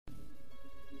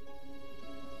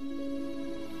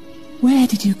Where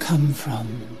did you come from,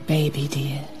 baby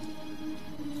dear?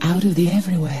 Out of the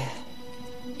everywhere,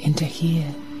 into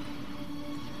here.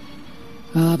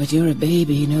 Ah, but you're a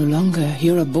baby no longer.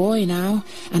 You're a boy now,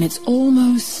 and it's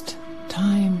almost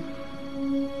time.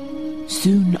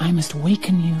 Soon I must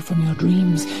waken you from your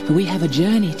dreams, for we have a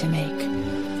journey to make.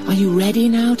 Are you ready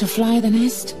now to fly the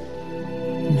nest?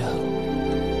 No,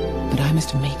 but I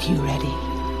must make you ready.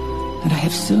 And I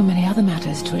have so many other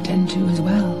matters to attend to as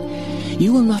well.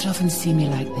 You will not often see me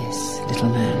like this, little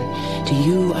man. To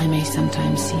you I may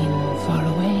sometimes seem far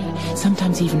away,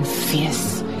 sometimes even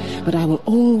fierce, but I will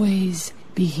always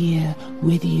be here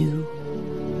with you.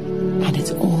 And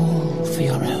it's all for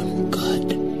your own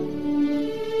good.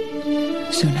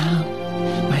 So now,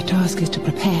 my task is to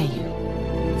prepare you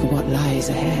for what lies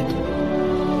ahead.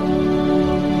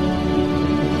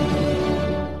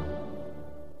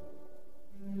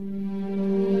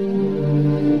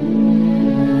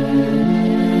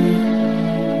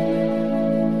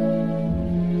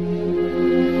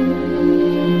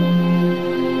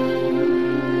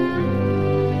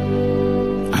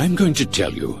 I'm going to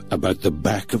tell you about the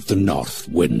back of the North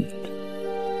Wind.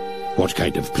 What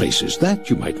kind of place is that,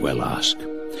 you might well ask?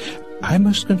 I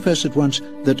must confess at once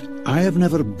that I have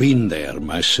never been there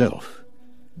myself.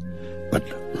 But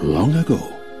long ago,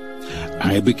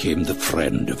 I became the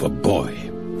friend of a boy,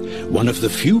 one of the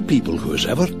few people who has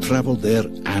ever travelled there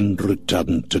and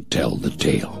returned to tell the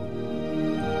tale.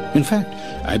 In fact,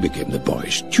 I became the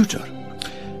boy's tutor.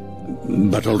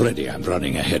 But already I'm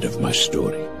running ahead of my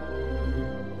story.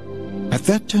 At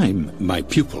that time, my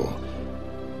pupil,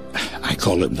 I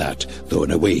call him that, though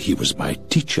in a way he was my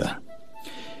teacher,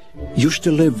 used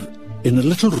to live in a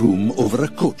little room over a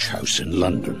coach house in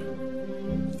London.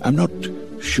 I'm not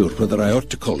sure whether I ought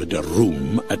to call it a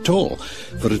room at all,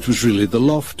 for it was really the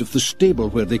loft of the stable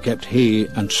where they kept hay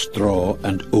and straw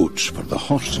and oats for the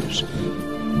horses.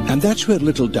 And that's where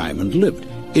little Diamond lived,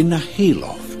 in a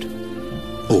hayloft.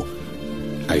 Oh,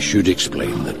 I should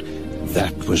explain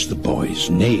that was the boy's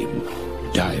name,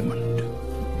 Diamond.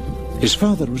 His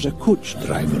father was a coach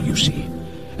driver, you see,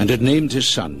 and had named his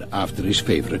son after his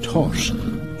favourite horse,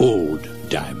 Old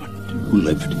Diamond, who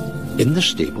lived in the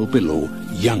stable below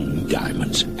Young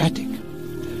Diamond's attic.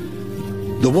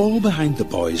 The wall behind the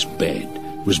boy's bed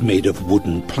was made of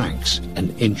wooden planks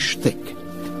an inch thick,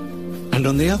 and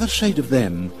on the other side of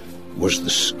them was the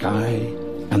sky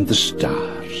and the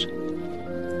stars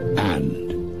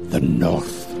and the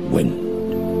North Wind.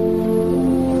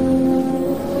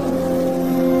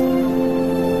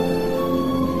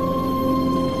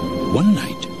 One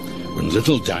night, when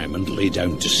little Diamond lay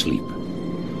down to sleep,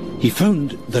 he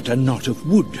found that a knot of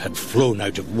wood had flown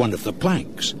out of one of the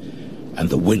planks, and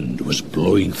the wind was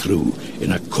blowing through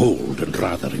in a cold and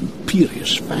rather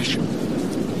imperious fashion.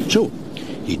 So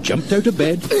he jumped out of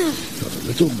bed, got a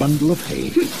little bundle of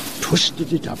hay,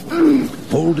 twisted it up,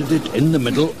 folded it in the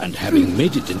middle, and having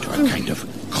made it into a kind of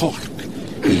cork,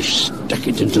 he stuck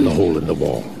it into the hole in the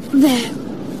wall. There.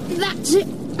 That's it.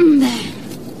 There.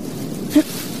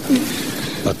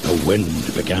 But the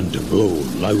wind began to blow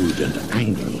loud and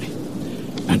angrily,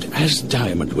 and as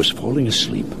Diamond was falling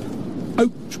asleep,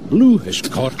 out blew his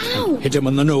cork and hit him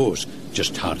on the nose,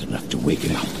 just hard enough to wake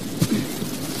him up.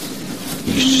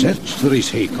 He searched for his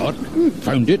hay cork,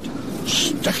 found it,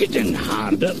 stuck it in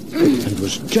harder, and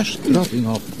was just dropping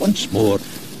off once more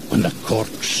when the cork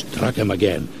struck him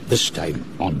again, this time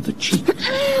on the cheek.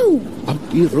 Ow! Up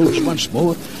he rose once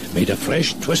more, made a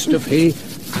fresh twist of hay,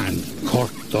 and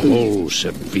corked the hole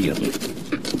severely.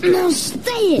 Now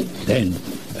stay in. Then,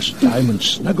 as Diamond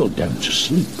snuggled down to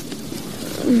sleep,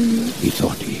 he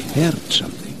thought he heard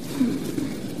something.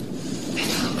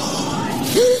 Little boy.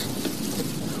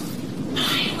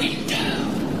 My window.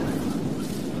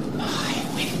 My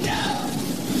window.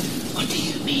 What do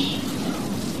you mean?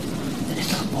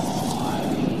 Little boy.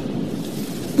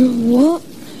 What?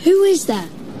 Who is that?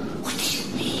 What do you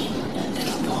mean,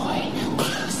 little boy,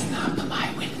 closing up my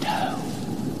window?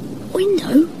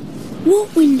 Window?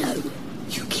 What window?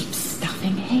 You keep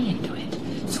stuffing hay into it,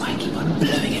 so I keep on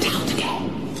blowing it out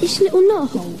again. This little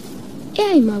knot hole. It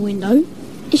ain't my window.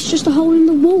 It's just a hole in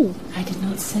the wall. I did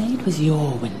not say it was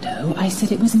your window. I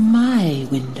said it was my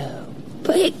window.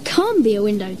 But it can't be a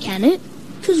window, can it?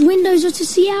 Because windows are to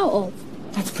see out of.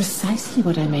 That's precisely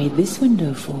what I made this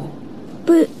window for.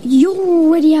 But you're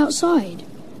already outside.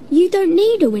 You don't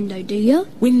need a window, do you?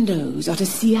 Windows are to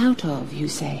see out of, you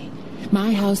say.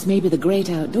 My house may be the great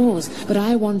outdoors, but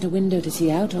I want a window to see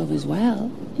out of as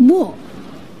well. What?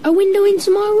 A window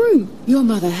into my room? Your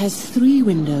mother has 3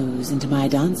 windows into my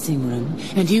dancing room,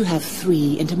 and you have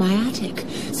 3 into my attic.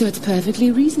 So it's perfectly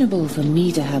reasonable for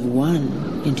me to have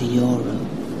 1 into your room.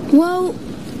 Well,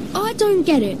 I don't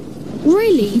get it.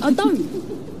 Really, I don't.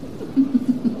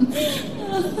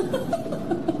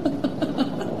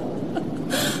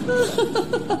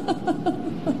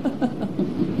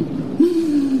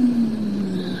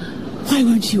 Why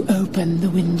won't you open the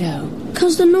window?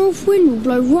 'Cause the north wind will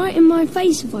blow right in my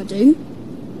face if I do.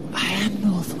 I am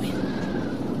North Wind.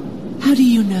 How do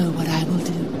you know what I will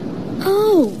do?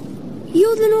 Oh,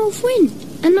 you're the north wind,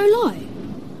 and no lie.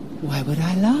 Why would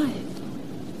I lie?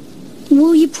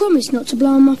 Will you promise not to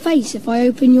blow in my face if I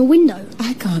open your window?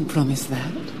 I can't promise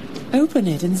that. Open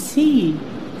it and see.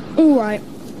 All right,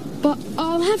 but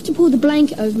I'll have to pull the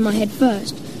blanket over my head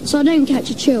first, so I don't catch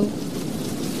a chill.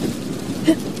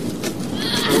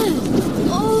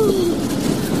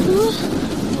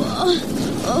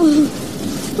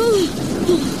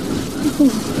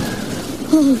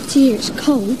 Oh dear, it's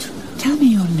cold. Tell me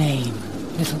your name,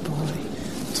 little boy.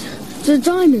 The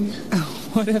Diamond. Oh,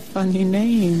 what a funny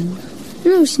name.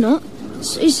 No, it's not.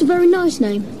 It's a very nice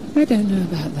name. I don't know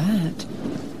about that.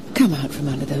 Come out from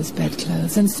under those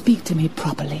bedclothes and speak to me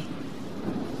properly.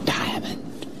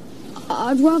 Diamond.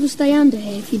 I'd rather stay under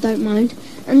here if you don't mind.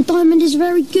 And Diamond is a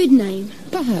very good name.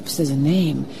 Perhaps as a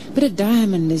name, but a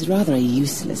diamond is rather a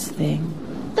useless thing.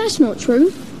 That's not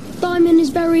true. Diamond is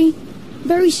very,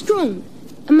 very strong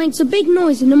and makes a big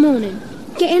noise in the morning,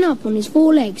 getting up on his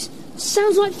 4 legs.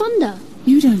 Sounds like thunder.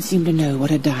 You don't seem to know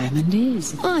what a diamond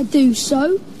is. I do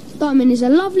so. Diamond is a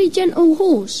lovely, gentle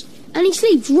horse, and he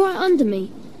sleeps right under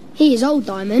me. He is old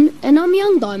Diamond, and I'm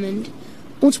young Diamond.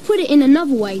 Or to put it in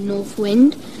another way, North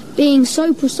Wind, being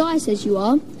so precise as you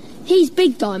are, he's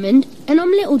Big Diamond, and I'm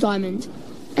Little Diamond.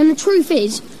 And the truth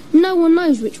is, no one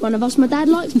knows which one of us my dad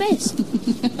likes best.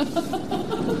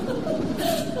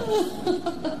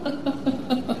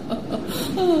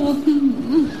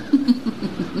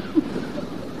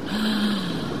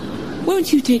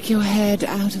 Won't you take your head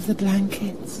out of the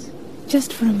blankets?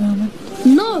 Just for a moment.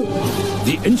 No!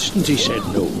 The instant he said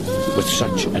no, with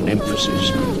such an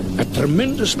emphasis, a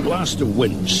tremendous blast of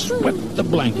wind swept the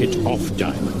blanket off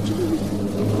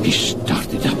Diamond. He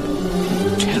started up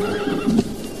in terror.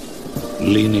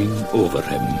 Leaning over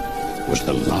him was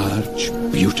the large,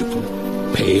 beautiful,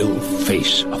 pale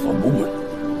face of a woman.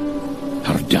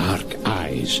 Her dark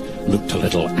eyes looked a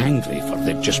little angry, for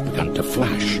they'd just begun to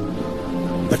flash.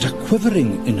 But a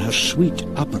quivering in her sweet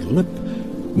upper lip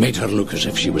made her look as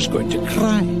if she was going to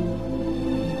cry.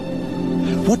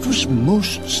 What was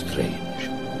most strange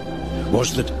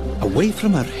was that away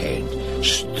from her head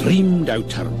streamed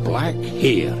out her black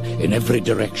hair in every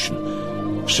direction,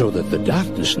 so that the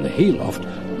darkness in the hayloft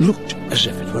looked as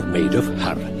if it were made of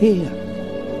her hair.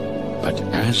 But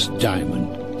as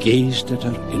Diamond gazed at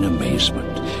her in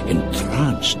amazement,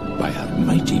 entranced by her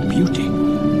mighty beauty,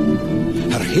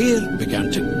 her hair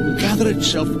began to gather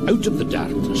itself out of the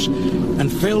darkness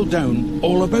and fell down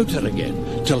all about her again,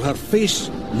 till her face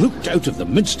looked out of the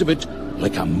midst of it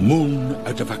like a moon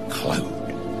out of a cloud.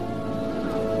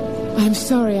 I'm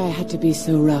sorry I had to be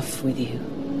so rough with you.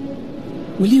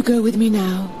 Will you go with me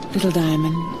now, little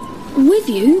Diamond? With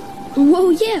you?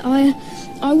 Well, yeah,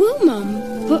 I will, Mum.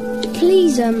 But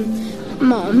please,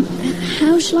 Mum,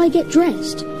 how shall I get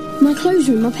dressed? My clothes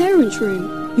are in my parents'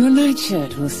 room. Your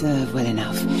nightshirt will serve well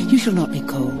enough. You shall not be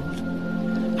cold.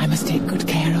 I must take good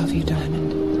care of you,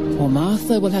 Diamond, or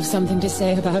Martha will have something to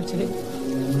say about it.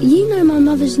 You know my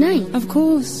mother's name. Of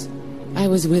course. I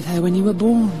was with her when you were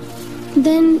born.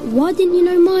 Then why didn't you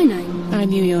know my name? I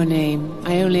knew your name.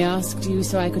 I only asked you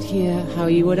so I could hear how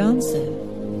you would answer.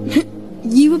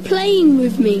 You were playing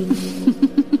with me.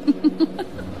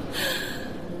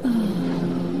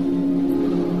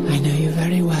 I know you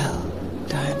very well,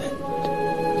 Diamond.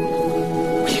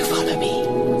 Will you follow me?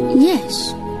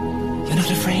 Yes. You're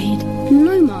not afraid?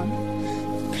 No, Mum.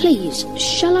 Please,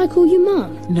 shall I call you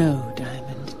Mum? No,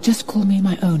 Diamond. Just call me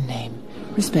my own name.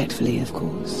 Respectfully, of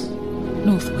course.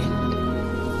 North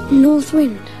Wind. North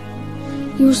Wind.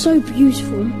 You're so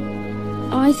beautiful.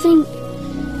 I think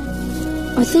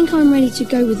I'm ready to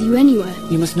go with you anywhere.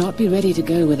 You must not be ready to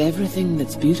go with everything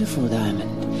that's beautiful,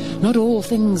 Diamond. Not all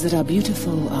things that are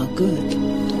beautiful are good.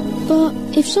 But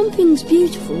if something's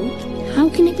beautiful, how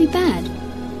can it be bad?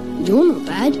 You're not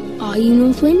bad, are you,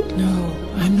 North Wind? No,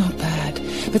 I'm not bad.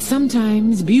 But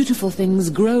sometimes beautiful things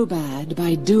grow bad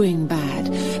by doing bad,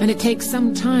 and it takes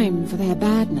some time for their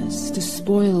badness to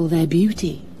spoil their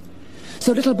beauty.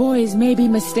 So little boys may be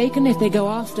mistaken if they go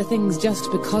after things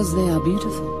just because they are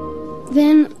beautiful.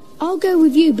 Then I'll go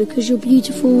with you because you're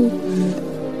beautiful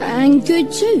and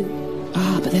good too.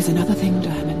 Ah, but there's another thing,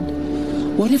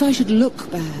 Diamond. What if I should look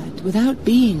bad without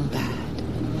being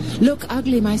bad? Look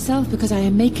ugly myself because I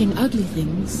am making ugly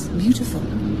things beautiful.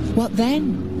 What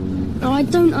then? I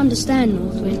don't understand,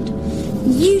 North Wind.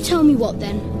 You tell me what,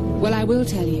 then? Well, I will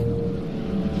tell you.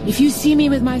 If you see me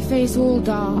with my face all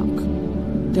dark,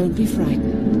 don't be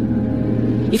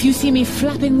frightened. If you see me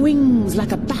flapping wings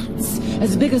like a bat's,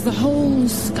 as big as the whole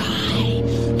sky,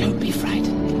 don't be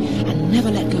frightened. And never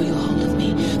let go your hold of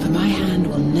me, for my hand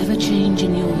will never change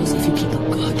in yours if you keep a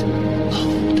good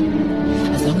hold.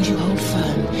 As long as you hold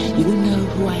firm, you will know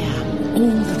who I am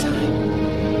all the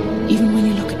time. Even when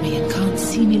you look at me and can't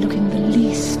see me looking the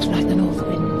least like the North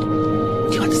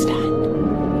Wind. Do you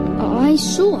understand? I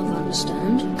sort of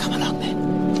understand. Come along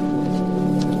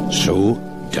then. So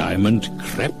Diamond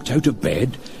crept out of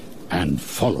bed and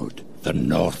followed the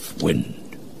North Wind.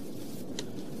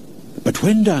 But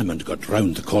when Diamond got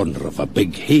round the corner of a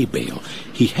big hay bale,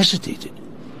 he hesitated.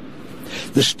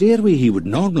 The stairway he would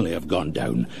normally have gone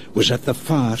down was at the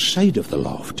far side of the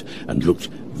loft and looked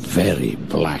very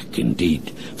black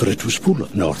indeed, for it was full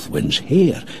of North Wind's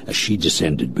hair as she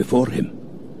descended before him.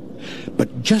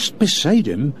 But just beside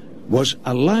him was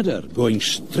a ladder going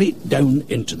straight down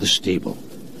into the stable.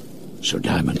 So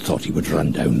Diamond thought he would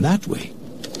run down that way.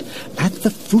 At the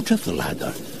foot of the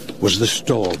ladder was the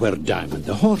stall where Diamond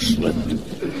the horse lived,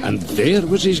 and there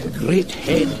was his great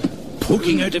head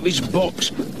poking out of his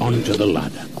box onto the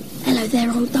ladder. Hello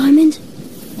there, old Diamond.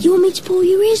 You want me to pull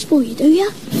your ears for you, do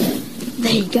you?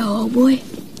 There you go, old boy.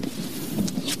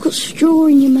 You've got straw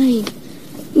in your mane.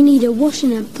 You need a wash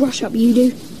and a brush up, you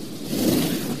do.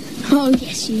 Oh,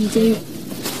 yes, you do.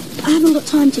 I haven't got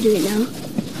time to do it now.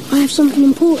 I have something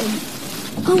important.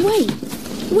 Oh, wait.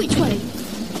 Which way?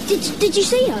 Did you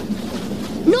see her?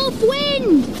 North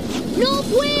Wind!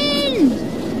 North Wind!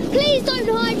 Please don't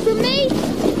hide from me!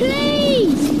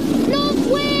 Please!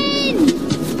 North Wind!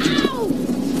 Ow!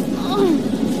 Oh,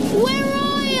 where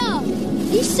are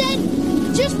you? You said,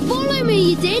 just follow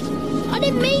me, you did. I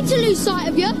didn't mean to lose sight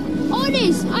of you.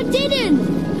 Honest, I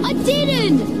didn't. I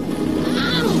didn't.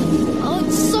 Ow! Oh,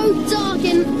 it's so dark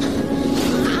and...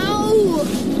 Ow!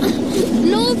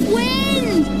 North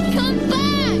Wind! Come back!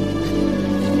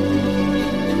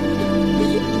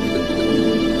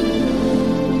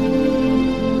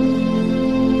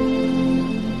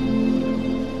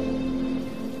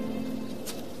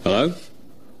 Hello?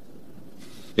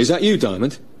 Is that you,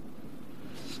 Diamond?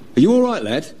 Are you all right,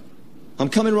 lad? I'm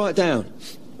coming right down.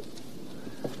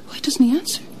 Why doesn't he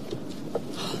answer?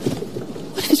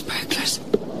 What if it's burglars?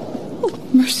 Oh,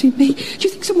 mercy me. Do you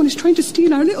think someone is trying to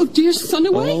steal our little dear son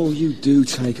away? Oh, you do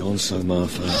take on so,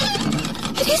 Martha.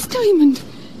 It is Diamond.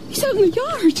 He's out in the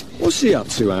yard. What's he up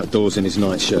to outdoors in his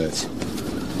nightshirt?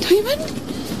 Diamond?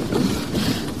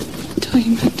 Oh,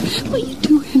 Diamond, what are you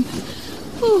doing?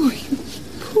 Oh, you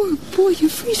poor boy, you're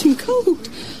freezing cold.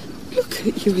 Look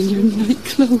at you in your night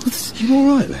clothes. You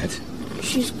all right, lad?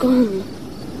 She's gone.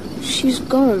 She's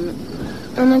gone.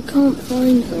 And I can't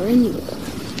find her anywhere.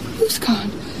 Who's gone?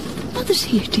 Mother's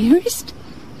here, dearest.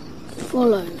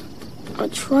 Follow. I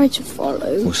tried to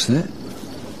follow. What's that?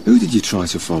 Who did you try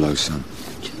to follow, son?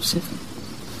 Joseph.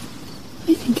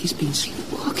 I think he's been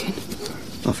sleepwalking.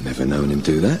 I've never known him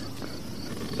do that.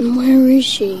 Where is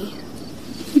she?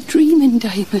 You're dreaming,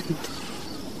 Diamond.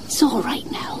 It's all right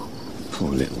now.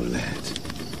 Poor little lad.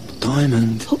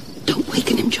 Diamond. Oh, don't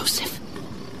waken him, Joseph.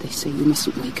 They say you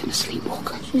mustn't waken a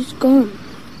sleepwalker. She's gone.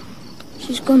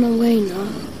 She's gone away now.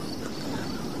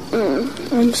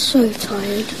 I'm so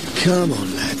tired. Come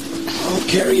on, lad. I'll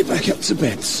carry you back up to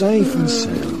bed, safe and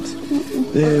sound.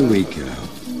 There we go.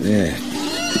 There.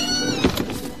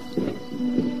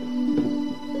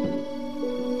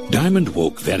 Diamond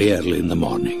woke very early in the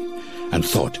morning and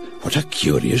thought what a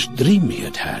curious dream he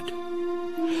had had.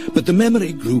 But the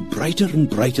memory grew brighter and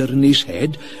brighter in his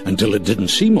head until it didn't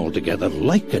seem altogether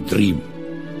like a dream.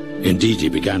 Indeed, he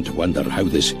began to wonder how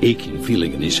this aching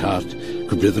feeling in his heart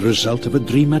could be the result of a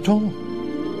dream at all.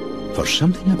 For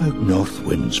something about North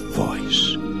Wind's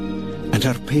voice and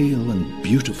her pale and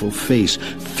beautiful face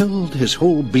filled his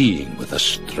whole being with a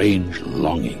strange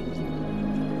longing.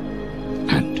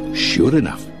 And sure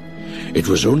enough, it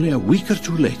was only a week or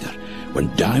two later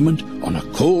when Diamond, on a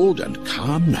cold and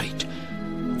calm night,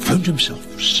 found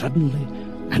himself suddenly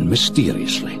and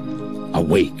mysteriously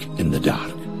awake in the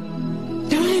dark.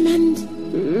 Diamond!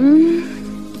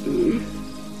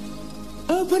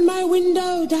 Open my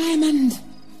window, Diamond!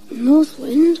 North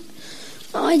Wind?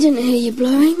 I didn't hear you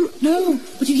blowing. No,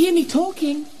 but you hear me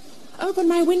talking. Open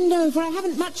my window, for I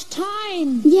haven't much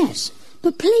time. Yes,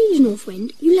 but please, North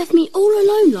Wind, you left me all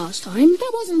alone last time.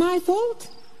 That wasn't my fault.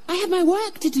 I have my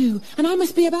work to do, and I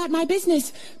must be about my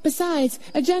business. Besides,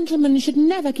 a gentleman should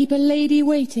never keep a lady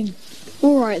waiting.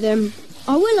 All right, then.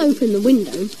 I will open the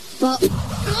window, but...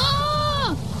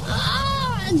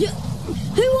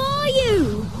 Who are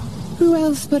you? Who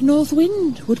else but North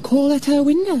Wind would call at her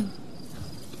window?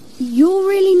 You're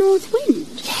really North Wind?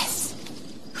 Yes,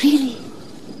 really.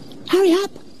 Hurry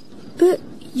up. But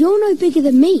you're no bigger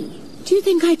than me. Do you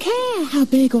think I care how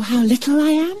big or how little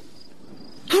I am?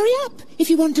 Hurry up if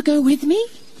you want to go with me.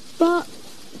 But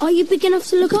are you big enough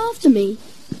to look after me?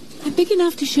 I'm big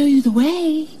enough to show you the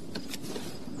way.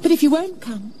 But if you won't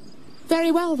come,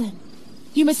 very well then.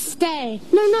 You must stay.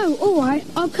 No, all right,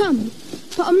 I'll come.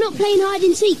 But I'm not playing hide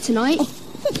and seek tonight.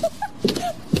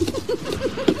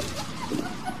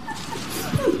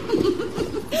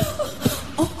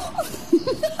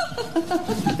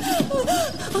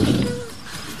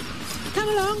 Come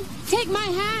along, take my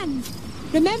hand.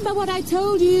 Remember what I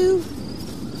told you.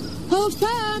 Hold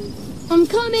firm. I'm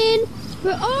coming.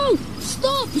 But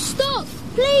stop,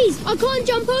 please. I can't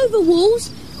jump over walls.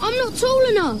 I'm not tall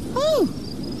enough. Oh,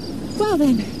 well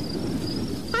then,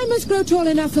 I must grow tall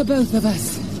enough for both of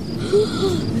us.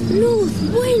 North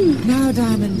Wind. Now,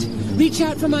 Diamond, reach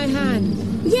out for my hand.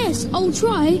 Yes, I'll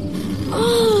try.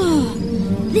 Oh,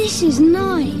 this is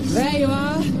nice. There you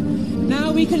are.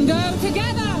 Now we can go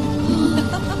together.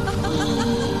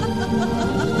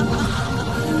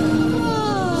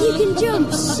 You can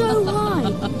jump so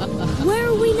high. Where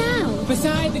are we now?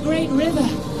 Beside the great river.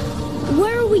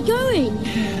 Where are we going?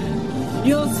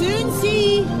 You'll soon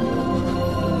see.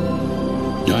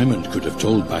 Diamond could have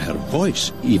told by her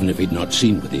voice, even if he'd not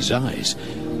seen with his eyes,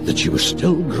 that she was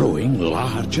still growing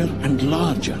larger and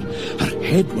larger. Her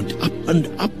head went up and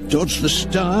up towards the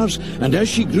stars, and as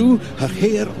she grew, her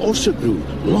hair also grew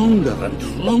longer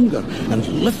and longer, and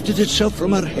lifted itself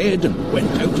from her head and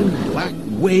went out in black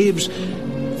waves.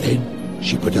 Then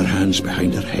she put her hands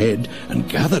behind her head and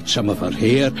gathered some of her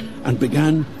hair and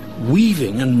began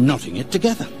weaving and knotting it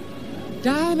together.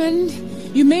 Diamond,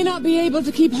 you may not be able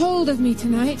to keep hold of me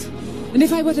tonight, and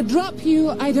if I were to drop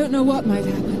you, I don't know what might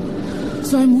happen.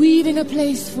 So I'm weaving a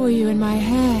place for you in my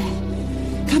hair.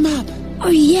 Come up.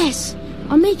 Oh, yes.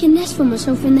 I make a nest for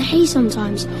myself in the hay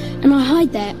sometimes, and I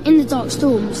hide there in the dark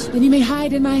storms. Then you may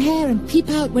hide in my hair and peep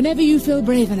out whenever you feel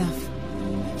brave enough.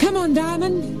 Come on,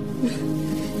 Diamond.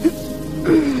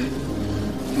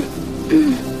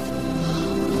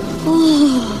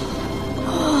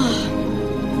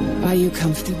 Are you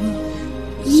comfortable?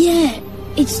 Yeah,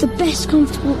 it's the best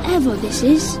comfortable ever, this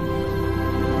is.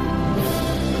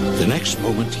 The next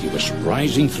moment he was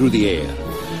rising through the air.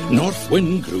 North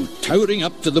Wind grew towering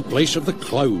up to the place of the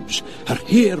clouds. Her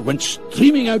hair went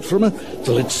streaming out from her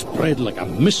till it spread like a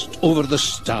mist over the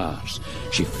stars.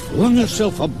 She flung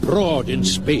herself abroad in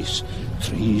space.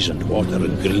 Trees and water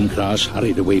and green grass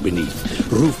hurried away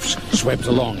beneath. Roofs swept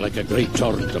along like a great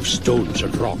torrent of stones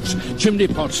and rocks. Chimney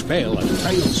pots fell and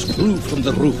tiles flew from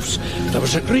the roofs. There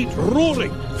was a great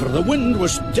roaring, for the wind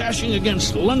was dashing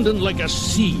against London like a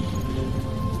sea.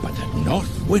 But at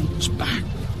North Wind's back,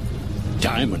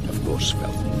 Diamond, of course,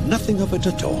 felt nothing of it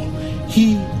at all.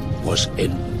 He was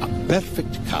in a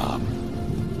perfect calm.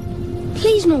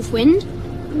 Please, North Wind,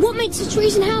 what makes the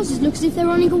trees and houses look as if they're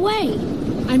running away?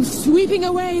 I'm sweeping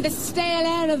away the stale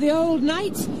air of the old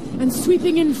night and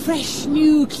sweeping in fresh,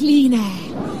 new, clean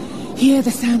air. Hear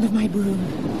the sound of my broom.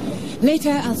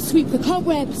 Later, I'll sweep the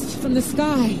cobwebs from the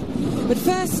sky. But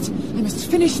first, I must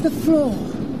finish the floor.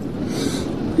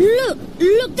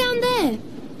 Look down there.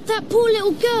 That poor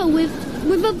little girl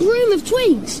with a broom of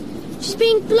twigs. She's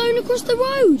being blown across the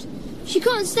road. She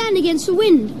can't stand against the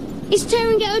wind. It's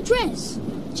tearing at her dress.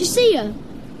 Do you see her?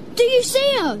 Do you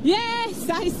see her? Yes,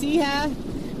 I see her.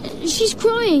 She's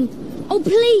crying. Oh,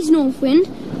 please, North Wind.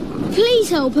 Please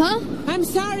help her. I'm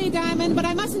sorry, Diamond, but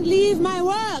I mustn't leave my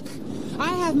work.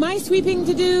 I have my sweeping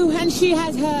to do, and she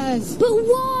has hers. But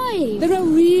why? There are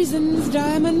reasons,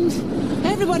 Diamond.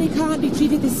 Everybody can't be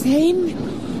treated the same.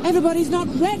 Everybody's not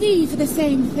ready for the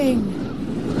same thing.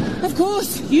 Of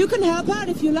course, you can help out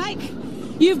if you like.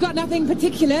 You've got nothing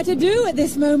particular to do at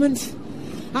this moment.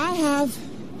 I have.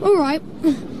 All right.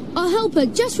 I'll help her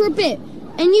just for a bit.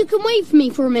 And you can wait for me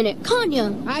for a minute, can't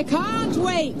you? I can't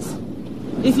wait.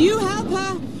 If you help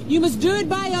her, you must do it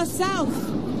by yourself.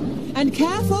 And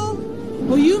careful,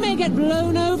 or you may get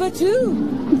blown over too.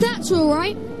 That's all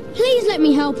right. Please let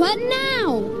me help her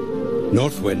now.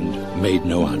 North Wind made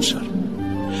no answer.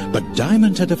 But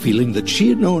Diamond had a feeling that she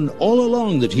had known all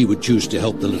along that he would choose to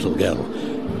help the little girl,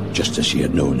 just as she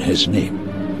had known his name.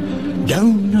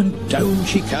 Down and down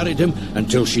she carried him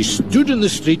until she stood in the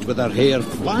street with her hair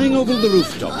flying over the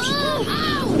rooftops. Ow!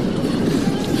 Ow!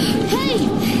 Hey,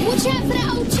 watch out for that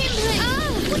old chimney!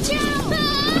 Watch out!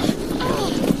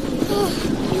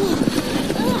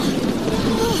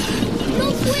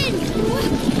 North Wind,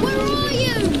 where are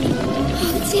you?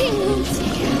 Oh dear.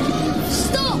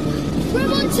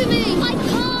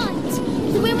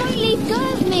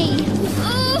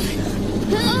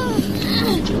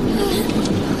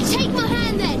 Take my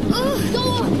hand then. Go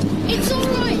on. It's all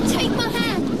right. Take my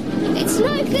hand. It's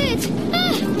no good.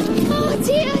 Oh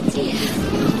dear, dear.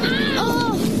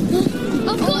 Oh,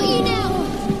 I've got you now.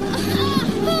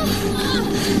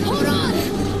 Hold on.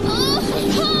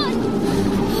 Hard.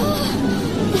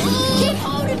 Keep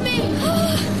holding me.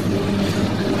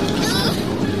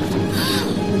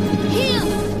 Here,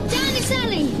 down this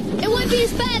alley. It won't be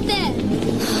as bad there.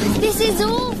 This is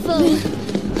awful.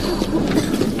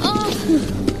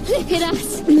 Look at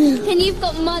us. And you've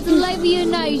got mud all over your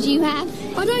nose, you have.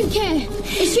 I don't care.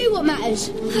 It's you what matters.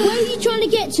 Where are you trying to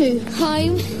get to?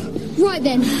 Home. Right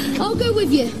then, I'll go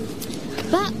with you.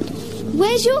 But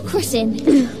where's your crossing?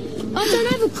 I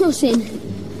don't have a crossing.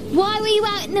 Why were you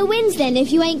out in the winds then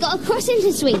if you ain't got a crossing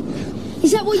to sweep?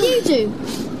 Is that what you do?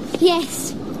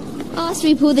 Yes. I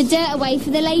sweep all the dirt away for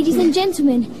the ladies and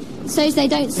gentlemen, so's they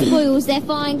don't spoil their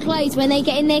fine clothes when they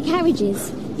get in their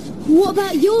carriages. What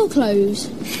about your clothes?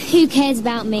 Who cares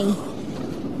about me?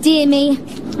 Dear me,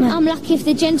 I'm lucky if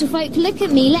the gentlefolk look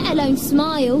at me, let alone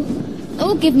smile,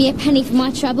 or give me a penny for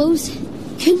my troubles.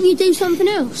 Couldn't you do something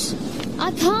else?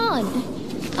 I can't.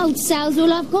 Old Sal's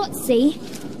all I've got, see?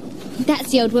 That's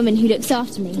the old woman who looks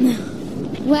after me.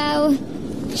 Well,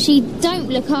 she don't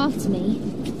look after me.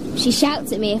 She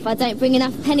shouts at me if I don't bring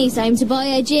enough pennies home to buy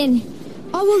her gin.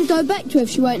 I wouldn't go back to her if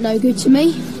she weren't no good to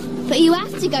me. But you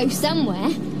have to go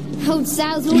somewhere. Old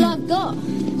Sal's all I've got.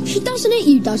 She doesn't hit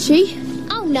you, does she?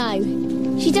 Oh, no.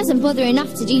 She doesn't bother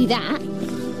enough to do that.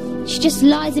 She just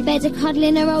lies abed a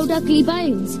cuddling her old ugly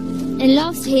bones and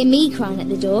laughs to hear me crying at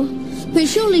the door. But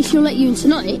surely she'll let you in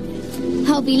tonight.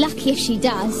 I'll be lucky if she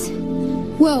does.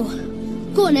 Well,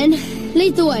 go on then.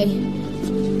 Lead the way.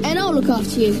 And I'll look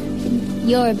after you.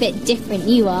 You're a bit different,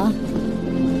 you are.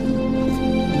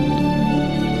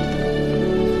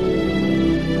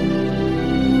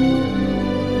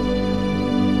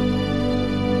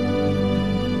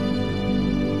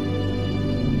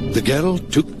 The girl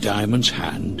took Diamond's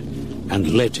hand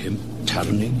and led him,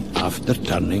 turning after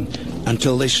turning,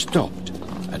 until they stopped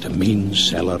at a mean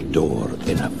cellar door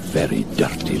in a very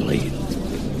dirty lane.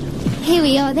 Here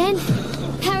we are then.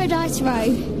 Paradise Row.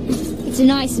 It's a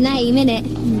nice name, innit?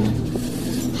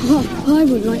 Oh, I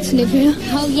would like to live here.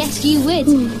 Oh, yes, you would,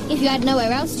 if you had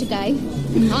nowhere else to go.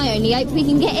 I only hope we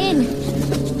can get in.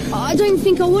 I don't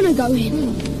think I want to go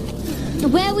in.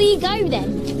 Where will you go,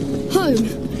 then?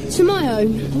 Home. To my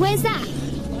home. Where's that?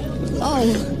 Oh,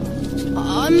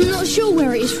 I'm not sure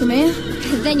where it is from here.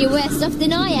 Then you're worse off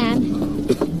than I am.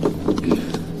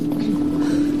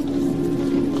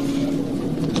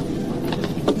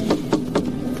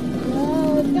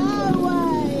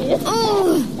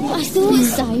 Oh, I thought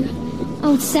so.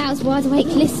 Old Sal's wide awake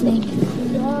listening.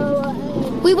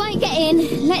 We won't get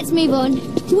in. Let's move on.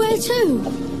 Where to?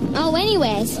 Oh,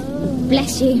 anywheres.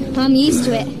 Bless you. I'm used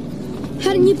to it.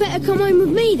 Hadn't you better come home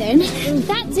with me then?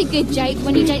 That's a good joke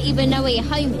when you don't even know where your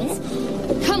home is.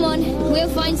 Come on, we'll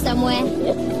find somewhere.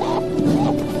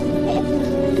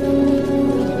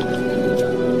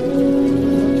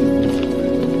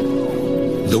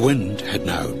 The wind had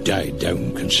now died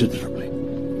down considerably,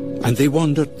 and they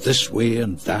wandered this way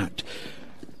and that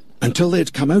until they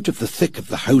had come out of the thick of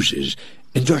the houses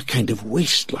into a kind of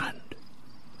wasteland.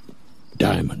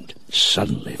 Diamond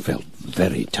suddenly felt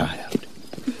very tired.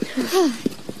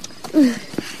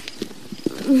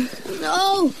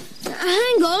 Oh,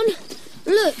 hang on.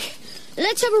 Look,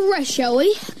 let's have a rest, shall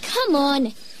we? Come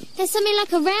on. There's something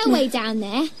like a railway down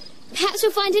there. Perhaps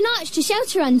we'll find an arch to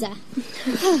shelter under.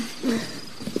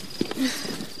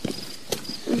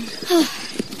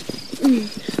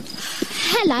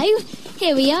 Hello.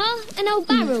 Here we are. An old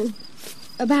barrel.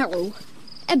 A barrel?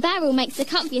 A barrel makes the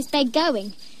comfiest bed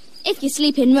going, if you're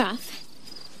sleeping rough.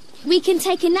 We can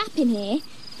take a nap in here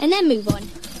and then move on.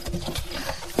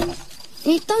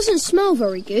 It doesn't smell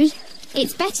very good.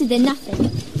 It's better than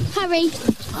nothing. Hurry.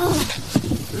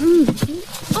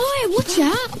 Oh, watch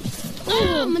out.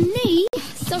 Oh, my knee.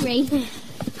 Sorry.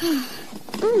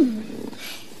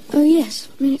 Oh, yes.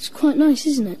 I mean, it's quite nice,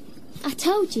 isn't it? I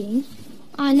told you.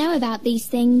 I know about these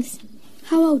things.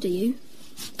 How old are you?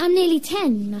 I'm nearly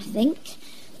 10, I think.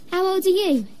 How old are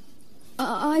you?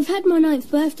 I've had my 9th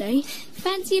birthday.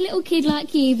 Fancy a little kid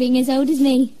like you being as old as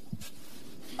me.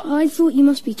 I thought you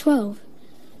must be 12.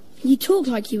 You talk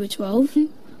like you were 12.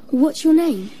 What's your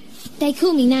name? They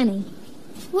call me Nanny.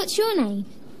 What's your name?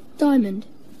 Diamond.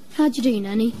 How'd you do,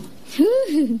 Nanny?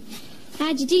 Ooh,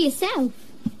 how'd you do yourself?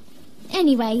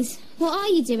 Anyways, what are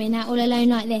you doing out all alone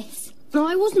like this?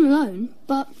 I wasn't alone,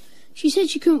 but she said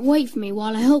she couldn't wait for me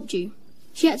while I helped you.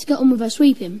 She had to get on with her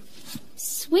sweeping.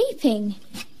 Sweeping?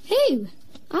 Who?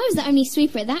 I was the only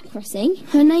sweeper at that crossing.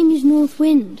 Her name is North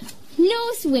Wind.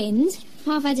 North Wind?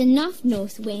 I've had enough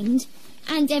North Wind,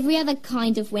 and every other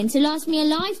kind of wind to last me a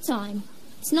lifetime.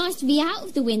 It's nice to be out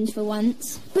of the wind for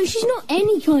once. But she's not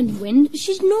any kind of wind.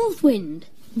 She's North Wind.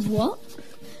 What?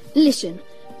 Listen,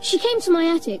 she came to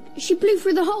my attic, she blew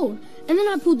through the hole, and then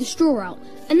I pulled the straw out,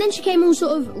 and then she came all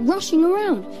sort of rushing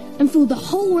around and filled the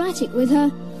whole attic with her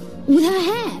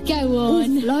hair. Go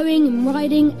on. All flowing and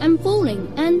riding and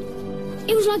falling, and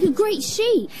it was like a great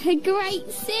sea. A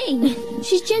great sea.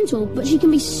 She's gentle, but she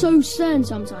can be so stern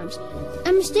sometimes,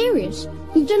 and mysterious.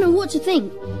 You don't know what to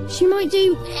think. She might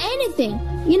do anything,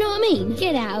 you know what I mean?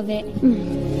 Get out of it.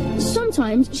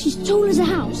 Sometimes she's tall as a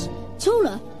house,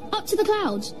 taller, up to the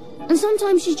clouds, and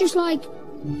sometimes she's just like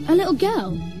a little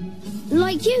girl.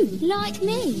 Like you. Like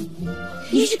me.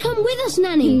 You should come with us,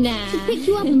 Nanny. Nah. She'll pick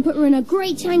you up and put her in her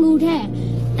great tangled hair,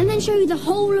 and then show you the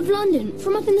whole of London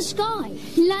from up in the sky.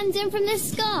 London from the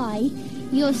sky?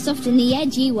 You're soft on the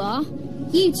edge, you are.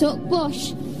 You talk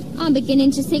bosh. I'm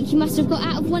beginning to think you must have got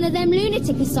out of one of them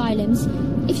lunatic asylums,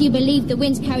 if you believe the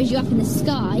wind carries you up in the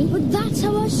sky. But that's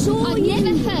how I saw you. I've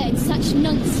never heard such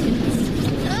nonsense.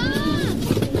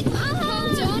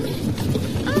 Hold on.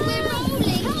 We're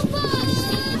rolling. Help us!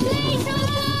 Please help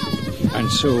us! And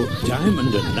so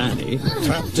Diamond and Nanny,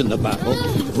 trapped in the barrel,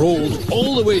 rolled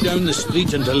all the way down the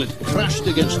street until it crashed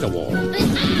against a wall. My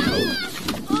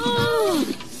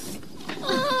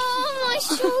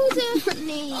shoulder.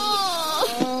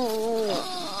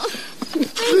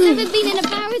 I've never been in a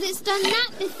barrow that's done that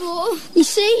before. You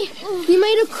see? You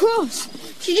made a cross.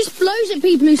 She just blows at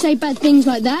people who say bad things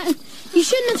like that. You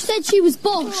shouldn't have said she was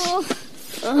bosh.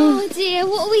 Oh dear,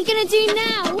 what are we going to do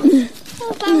now?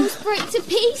 Our barrels broke to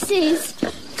pieces.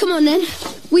 Come on then.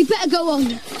 We better go on.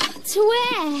 To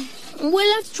where?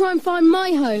 We'll have to try and find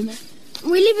my home.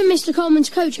 We live in Mr. Coleman's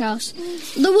coach house.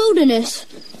 The wilderness.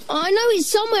 I know it's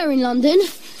somewhere in London.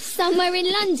 Somewhere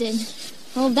in London?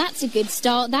 Oh, that's a good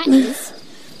start, that is.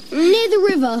 Near the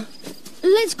river.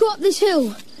 Let's go up this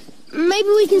hill. Maybe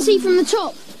we can see from the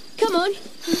top. Come on.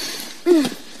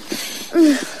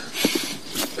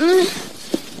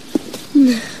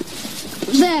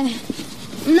 There.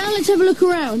 Now let's have a look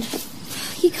around.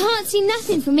 You can't see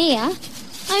nothing from here.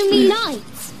 Only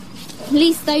lights. At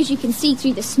least those you can see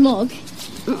through the smog.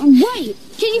 Wait,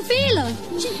 can you feel her?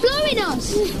 She's blowing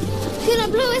us. Could I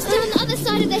blow us down the other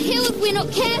side of the hill if we're not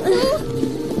careful?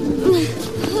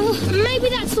 Maybe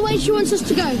that's the way she wants us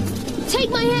to go. Take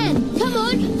my hand. Come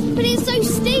on. But it's so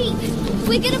steep.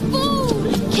 We're going to fall.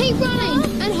 Keep running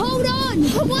and hold on.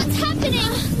 What's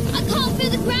happening? I can't feel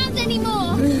the ground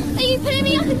anymore. Are you putting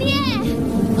me up in the air?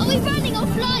 Are we running or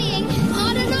flying?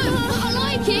 I don't know, but I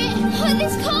like it. Oh,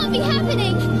 this can't be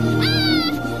happening.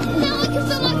 Now I can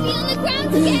feel my feet on the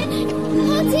ground again.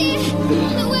 Oh dear.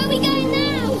 But where are we going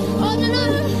now? I don't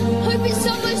know. Hope it's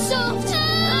somewhere soft.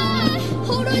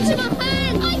 Hold on to my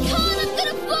hand. I can't. I'm going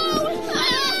to fall.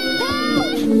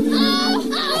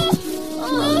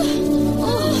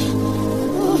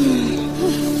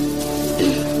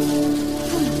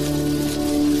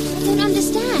 I don't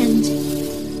understand.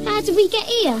 How did we get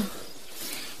here?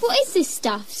 What is this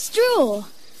stuff? Straw?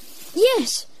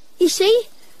 Yes. You see,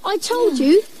 I told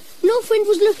you. Northwind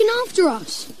was looking after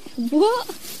us. What?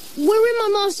 We're in my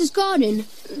master's garden.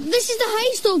 This is the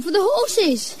hay stall for the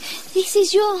horses. This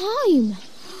is your home?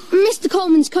 Mr.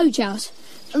 Coleman's coach house.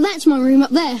 That's my room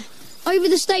up there, over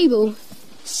the stable.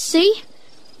 See?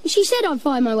 She said I'd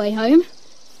find my way home.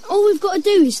 All we've got to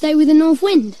do is stay with the north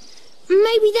wind.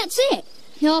 Maybe that's it.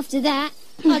 After that,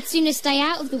 I'd sooner stay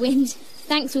out of the wind.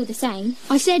 Thanks all the same.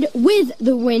 I said with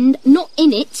the wind, not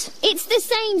in it. It's the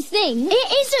same thing. It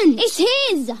isn't. It's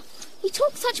his. You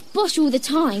talk such bosh all the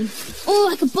time. All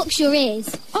I could box your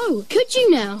ears. Oh, could you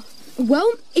now?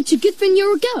 Well, it's a good thing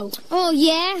you're a girl. Oh,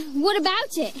 yeah? What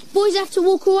about it? Boys have to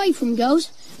walk away from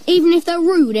girls, even if they're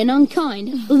rude and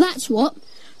unkind. That's what.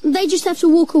 They just have to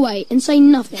walk away and say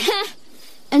nothing.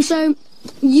 And so,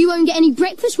 you won't get any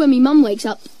breakfast when me mum wakes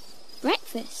up.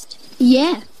 Breakfast?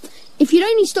 Yeah. If you'd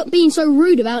only stop being so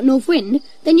rude about North Wind,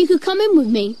 then you could come in with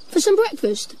me for some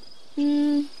breakfast.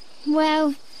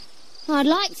 Well, I'd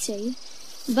like to,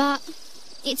 but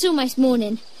it's almost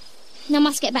morning. I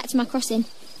must get back to my crossing.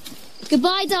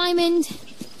 Goodbye, Diamond.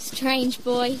 Strange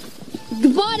boy.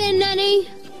 Goodbye then, Nanny.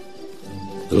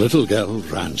 The little girl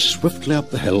ran swiftly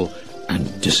up the hill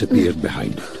and disappeared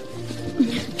behind it.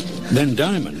 Then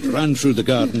Diamond ran through the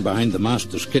garden behind the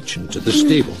master's kitchen to the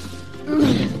stable.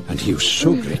 And he was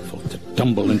so grateful to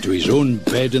tumble into his own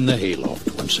bed in the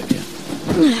hayloft once again.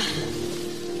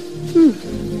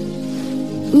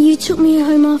 You took me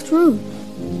home after all.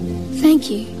 Thank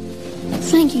you.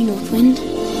 Thank you, North Wind.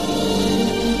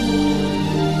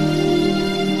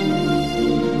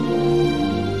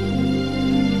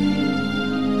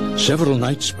 Several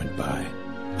nights went by,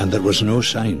 and there was no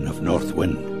sign of North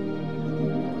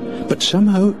Wind. But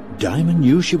somehow Diamond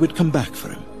knew she would come back for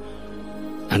him.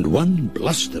 And one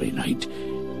blustery night,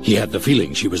 he had the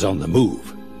feeling she was on the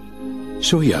move.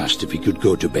 So he asked if he could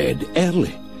go to bed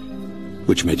early,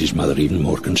 which made his mother even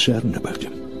more concerned about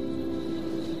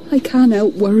him. I can't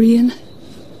help worrying.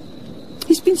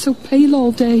 He's been so pale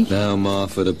all day. Now,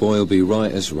 Martha, the boy'll be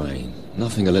right as rain.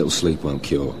 Nothing a little sleep won't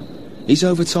cure. He's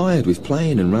overtired with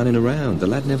playing and running around. The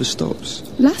lad never stops.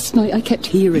 Last night I kept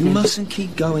hearing You him. mustn't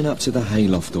keep going up to the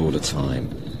hayloft all the time.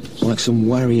 Like some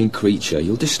worrying creature,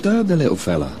 you'll disturb the little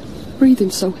fella. Breathing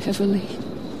so heavily.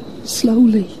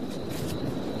 Slowly.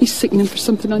 He's sickening for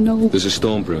something I know. There's a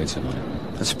storm brewing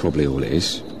tonight. That's probably all it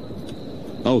is.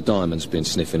 Old Diamond's been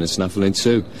sniffing and snuffling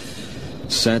too.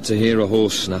 Sad to hear a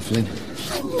horse snuffling.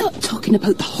 I'm not talking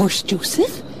about the horse,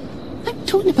 Joseph. I'm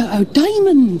talking about our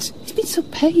Diamond. He's been so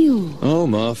pale. Oh,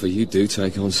 Martha, you do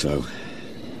take on so.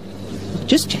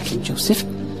 Just checking, Joseph,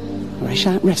 or I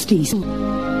shan't rest easy.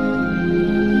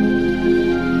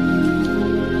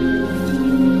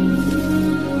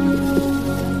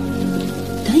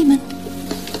 Diamond.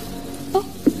 Oh,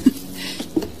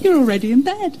 you're already in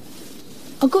bed.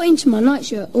 I got into my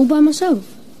nightshirt all by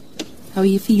myself. How are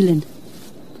you feeling?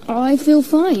 I feel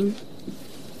fine.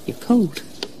 You're cold.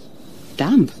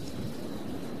 Damp.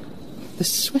 The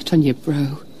sweat on your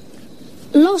brow.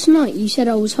 Last night you said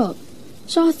I was hot,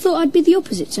 so I thought I'd be the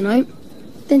opposite tonight.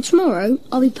 Then tomorrow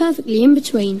I'll be perfectly in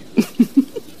between.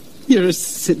 You're a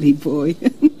silly boy.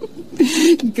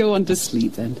 Go on to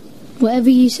sleep then. Whatever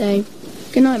you say.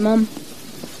 Good night, Mum.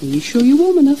 Are you sure you're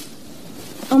warm enough?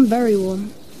 I'm very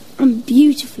warm. I'm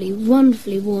beautifully,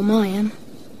 wonderfully warm, I am.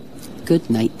 Good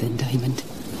night then, Diamond.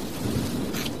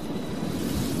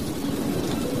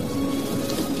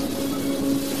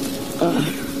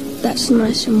 That's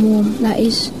nice and warm, that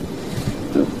is.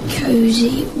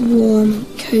 Cosy, warm,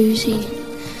 cosy,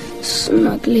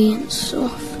 snuggly and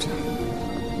soft.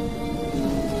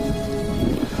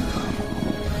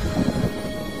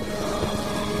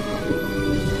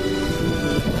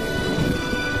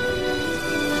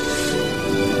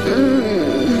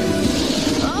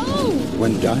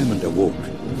 When Diamond awoke,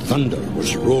 thunder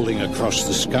was rolling across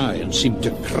the sky and seemed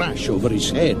to crash over his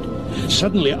head.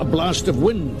 Suddenly, a blast of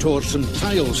wind tore some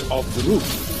tiles off the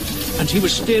roof, and he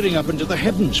was staring up into the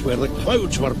heavens where the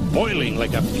clouds were boiling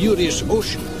like a furious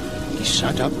ocean. He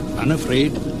sat up,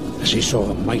 unafraid, as he saw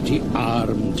a mighty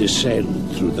arm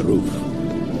descend through the roof.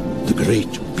 The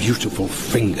great, beautiful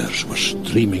fingers were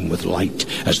streaming with light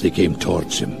as they came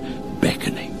towards him,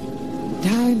 beckoning.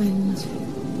 Diamond.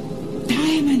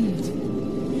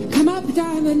 Diamond. Come up,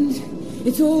 Diamond.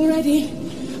 It's all ready.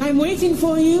 I'm waiting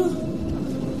for you.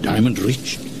 Diamond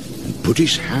reached and put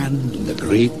his hand in the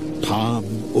great palm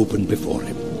open before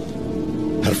him.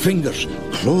 Her fingers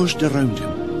closed around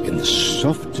him in the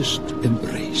softest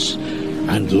embrace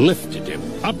and lifted him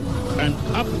up and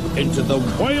up into the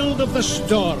wild of the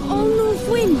storm. Oh, North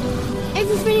Wind!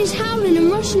 Everything is howling and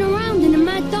rushing around in a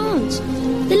mad dance.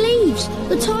 The leaves,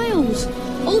 the tiles,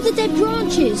 all the dead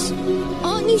branches.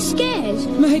 Aren't you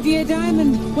scared? My dear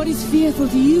Diamond, what is fearful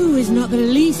to you is not the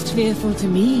least fearful to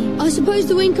me. I suppose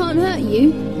the wind can't hurt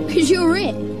you, because you're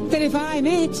it. But if I'm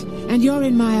it, and you're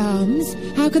in my arms,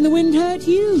 how can the wind hurt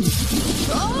you?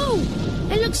 Oh!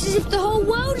 It looks as if the whole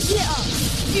world is lit up.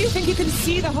 Do you think you can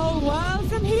see the whole world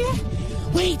from here?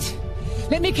 Wait,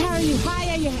 let me carry you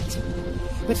higher yet.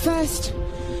 But first,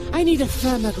 I need a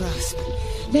firmer grasp.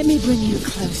 Let me bring you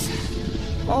closer.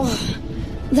 Oh,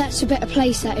 that's a better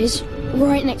place, that is.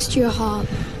 Right next to your heart.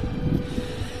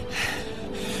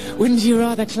 Wouldn't you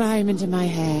rather climb into my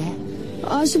hair?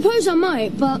 I suppose I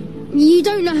might, but you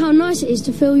don't know how nice it is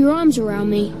to feel your arms around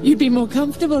me. You'd be more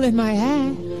comfortable in my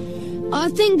hair. I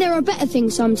think there are better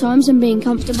things sometimes than being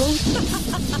comfortable.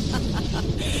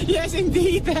 Yes,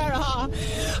 indeed there are.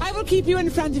 I will keep you in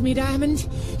front of me, Diamond.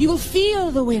 You will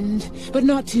feel the wind, but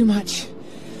not too much.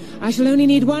 I shall only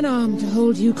need one arm to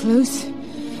hold you close.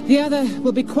 The other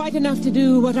will be quite enough to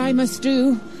do what I must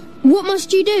do. What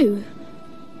must you do?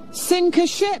 Sink a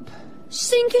ship.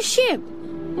 Sink a ship?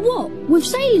 What, with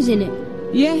sailors in it?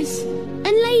 Yes. And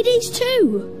ladies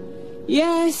too?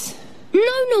 Yes. No,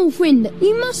 North Wind,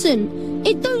 you mustn't.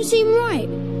 It don't seem right.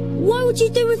 Why would you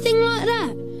do a thing like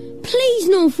that? Please,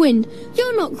 North Wind,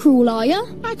 you're not cruel, are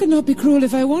you? I could not be cruel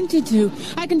if I wanted to.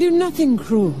 I can do nothing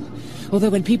cruel. Although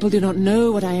when people do not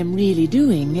know what I am really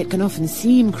doing, it can often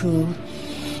seem cruel.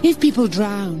 If people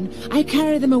drown, I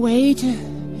carry them away to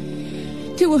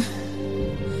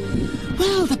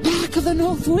well, the back of the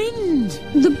North Wind.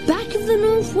 The back of the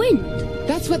North Wind?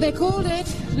 That's what they called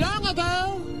it, long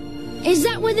ago. Is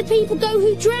that where the people go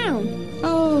who drown?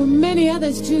 Oh, many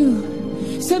others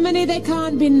too. So many they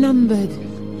can't be numbered.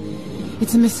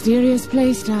 It's a mysterious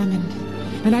place, Diamond,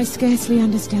 and I scarcely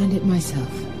understand it myself.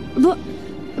 But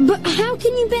how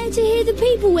can you bear to hear the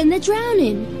people when they're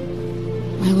drowning?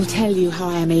 I will tell you how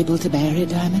I am able to bear it,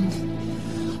 Diamond.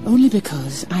 Only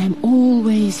because I am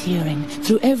always hearing,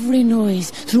 through every noise,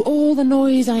 through all the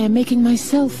noise I am making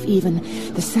myself even,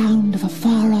 the sound of a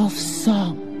far-off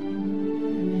song.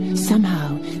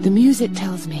 Somehow, the music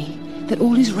tells me that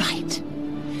all is right,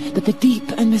 that the deep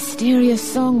and mysterious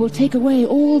song will take away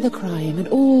all the crying and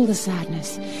all the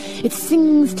sadness. It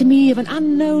sings to me of an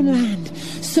unknown land,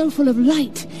 so full of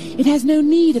light, it has no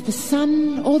need of the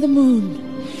sun or the moon.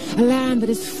 A land that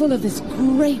is full of this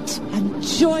great and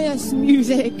joyous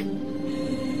music.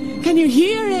 Can you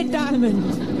hear it, Diamond?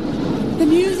 The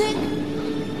music?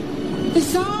 The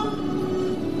song?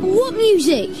 What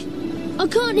music? I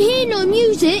can't hear no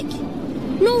music.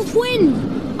 North Wind,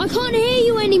 I can't hear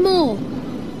you anymore.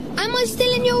 Am I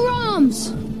still in your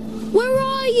arms? Where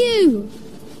are you?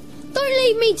 Don't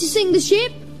leave me to sink the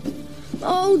ship.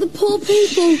 Oh, the poor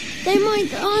people. They might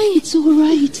die. It's all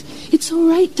right. It's all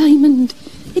right, Diamond.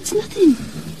 It's nothing.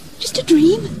 Just a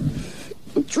dream.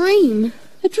 A dream?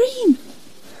 A dream.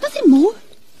 Nothing more.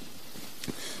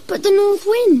 But the North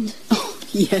Wind. Oh,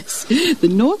 yes. The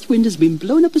North Wind has been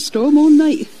blowing up a storm all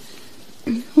night.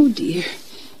 Oh, dear.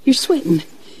 You're sweating.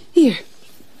 Here,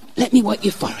 let me wipe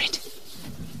your forehead.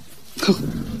 Oh,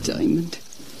 Diamond,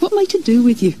 what am I to do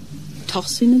with you?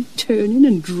 Tossing and turning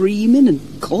and dreaming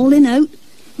and calling out.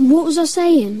 What was I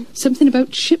saying? Something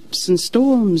about ships and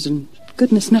storms and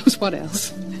goodness knows what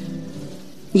else.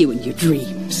 You and your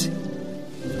dreams.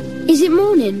 Is it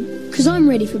morning? 'Cause I'm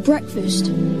ready for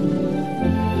breakfast.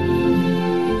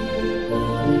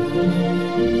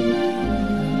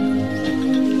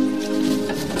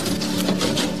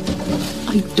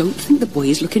 I don't think the boy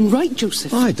is looking right,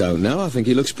 Joseph. I don't know. I think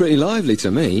he looks pretty lively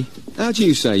to me. How do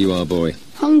you say you are, boy?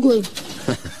 Hungry.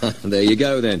 There you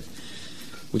go, then.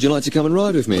 Would you like to come and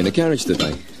ride with me in a carriage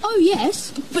today? Oh,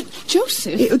 yes. But,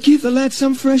 Joseph... It would give the lad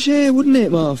some fresh air, wouldn't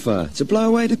it, Martha? To blow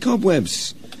away the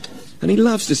cobwebs. And he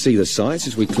loves to see the sights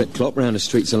as we clip-clop round the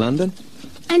streets of London.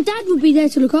 And Dad would be there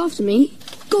to look after me.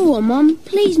 Go on, Mum.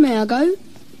 Please, may I go?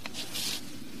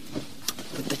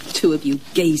 But the two of you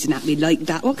gazing at me like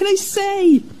that, what can I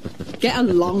say? Get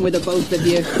along with the both of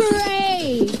you.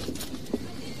 Hooray!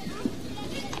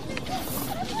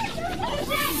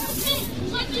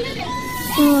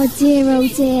 Oh dear,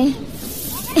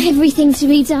 everything to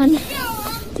be done.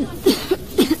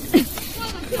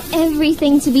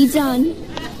 Everything to be done.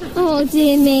 Oh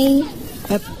dear me.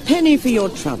 A penny for your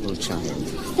trouble, child.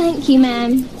 Thank you,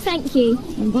 ma'am. Thank you.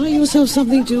 Buy yourself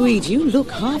something to eat. You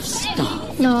look half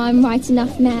starved. No, I'm right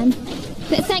enough, ma'am.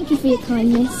 But thank you for your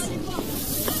kindness.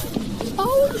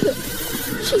 Oh, look.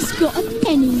 She's got a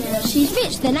penny now. She's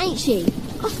rich then, ain't she?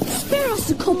 Oh, spare us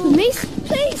a copper, miss.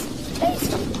 Please, please.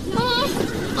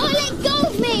 Oh, let go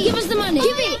of me! Give us the money.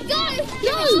 Give it! Go!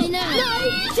 No,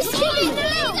 just give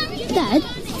it. Dad,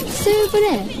 stay over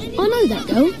there. I know that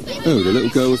girl. Oh, the little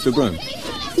girl with the broom?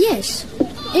 Yes.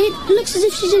 It looks as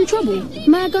if she's in trouble.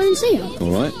 May I go and see her?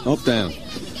 All right, hop down.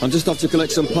 I'm just off to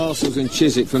collect some parcels in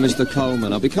Chiswick for Mr.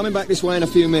 Coleman. I'll be coming back this way in a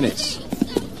few minutes.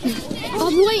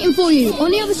 I'll be waiting for you on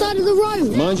the other side of the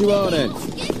road. Mind you are, then.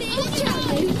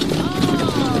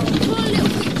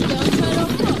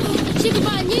 She could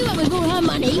buy a new one with all her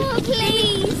money. Oh,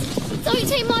 please! Don't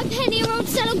take my penny or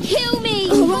else that'll kill me!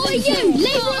 Oh, who are you?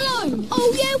 Leave her alone!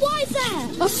 Oh, yeah, why is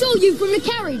that? I saw you from the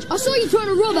carriage. I saw you trying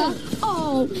to rob her.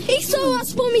 Oh, he saw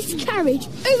us from his carriage.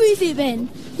 Who is it then?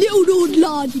 Little Lord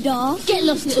Lardida. Get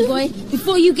lost, little boy,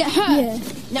 before you get hurt. Yeah.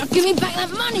 Now give me back that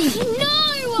money.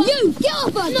 No! You, get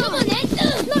off her. No. Come on, then.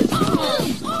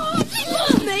 Leave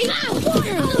her me.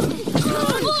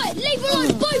 Boy, leave her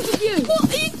alone, both of you.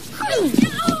 What is...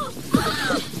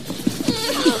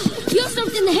 You're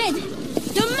stumped in the head.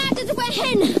 You're mad as a wet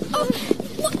hen. Oh,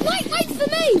 wait for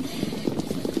me.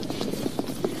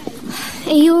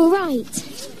 Are you all right?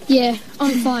 Yeah,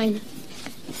 I'm fine.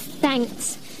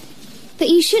 Thanks. But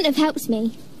you shouldn't have helped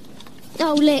me.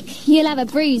 Oh, look, you'll have a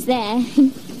bruise there.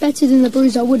 Better than the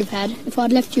bruise I would have had if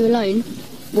I'd left you alone.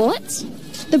 What?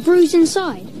 The bruise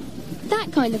inside.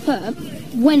 That kind of hurt,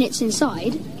 when it's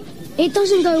inside, it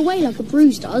doesn't go away like a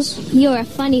bruise does. You're a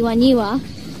funny one, you are.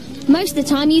 Most of the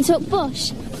time you talk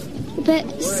bosh.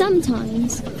 But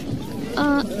sometimes,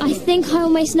 I think I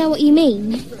almost know what you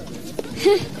mean.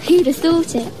 Who'd have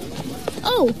thought it?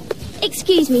 Oh,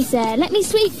 excuse me, sir. Let me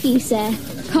sweep for you, sir.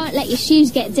 Can't let your shoes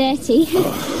get dirty.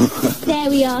 There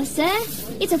we are, sir.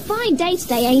 It's a fine day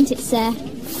today, ain't it, sir?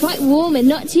 Quite warm and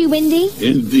not too windy.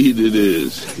 Indeed it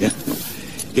is.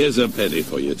 Here's a penny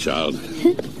for you, child.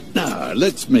 Now,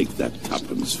 let's make that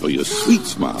tuppence for your sweet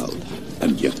smile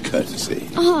and your courtesy.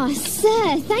 Ah,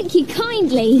 sir, thank you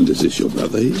kindly. And is this your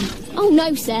brother here? Oh,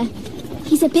 no, sir.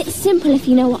 He's a bit simple, if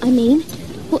you know what I mean.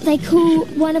 What they call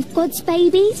one of God's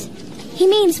babies. He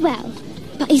means well,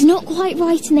 but he's not quite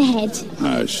right in the head.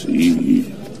 I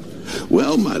see.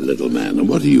 Well, my little man, and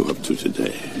what are you up to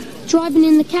today? Driving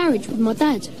in the carriage with my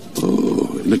dad.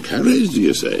 Oh, in the carriage, do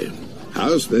you say?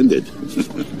 How splendid.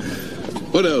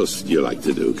 What else do you like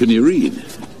to do? Can you read?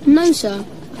 No, sir.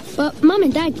 But Mum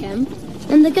and Dad can,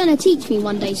 and they're going to teach me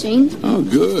one day soon. Oh,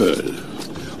 good.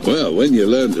 Well, when you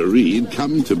learn to read,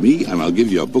 come to me and I'll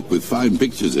give you a book with fine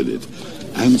pictures in it.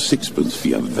 And sixpence for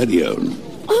your very own.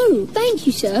 Oh, thank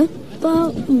you, sir.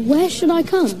 But where should I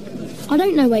come? I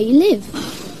don't know where you live.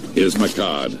 Here's my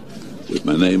card, with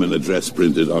my name and address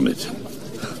printed on it.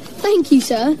 Thank you,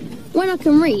 sir. When I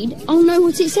can read, I'll know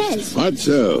what it says. Quite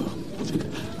so.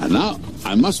 And now,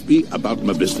 I must be about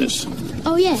my business.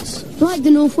 Oh, yes, like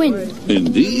the North Wind.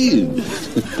 Indeed.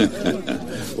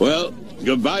 Well,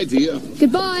 goodbye to you.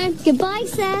 Goodbye. Goodbye,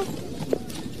 sir.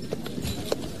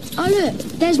 Oh, look,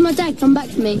 there's my dad come back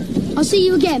for me. I'll see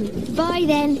you again. Bye,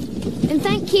 then. And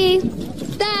thank you.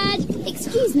 Dad!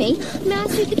 Excuse me, may I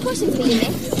sweep the crossing for you,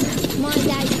 miss? My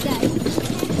dad's day.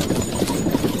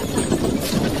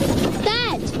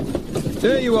 Dad!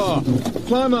 There you are.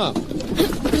 Climb up.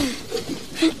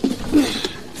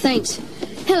 Thanks.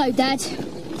 Hello, Dad.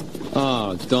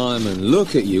 Ah, Diamond,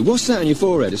 look at you. What's that on your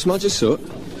forehead? A smudge of soot?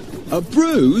 A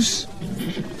bruise?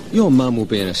 Your mum will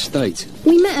be in a state.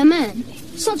 We met a man.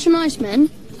 Such a nice man.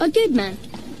 A good man.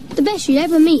 The best you'd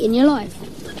ever meet in your life.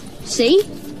 See?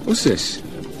 What's this?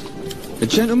 A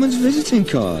gentleman's visiting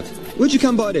card. Where'd you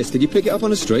come by this? Did you pick it up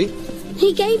on the street?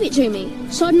 He gave it to me,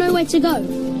 so I'd know where to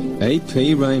go.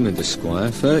 A.P. Raymond, Esquire,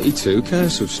 32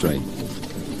 Castle Street.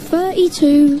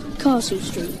 32 Castle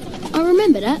Street. I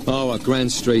remember that. Oh, a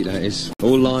grand street, that is.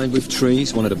 All lined with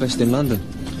trees, one of the best in London.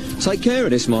 Take care of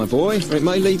this, my boy, or it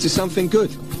may lead to something good.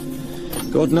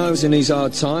 God knows in these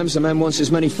hard times, a man wants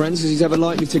as many friends as he's ever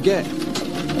likely to get.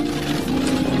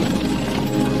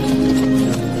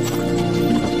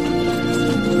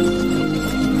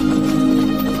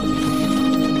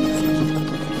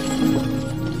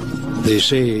 They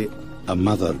say a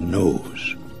mother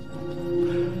knows.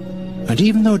 And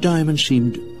even though Diamond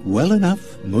seemed well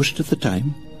enough most of the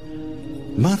time,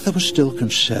 Martha was still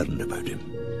concerned about him.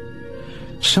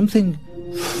 Something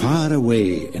far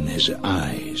away in his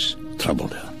eyes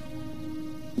troubled her.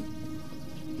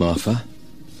 Martha,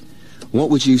 what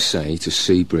would you say to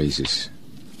sea breezes?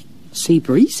 Sea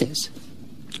breezes?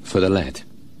 For the lad.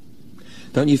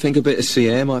 Don't you think a bit of sea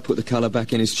air might put the colour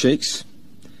back in his cheeks?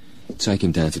 Take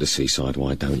him down to the seaside,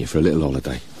 why don't you, for a little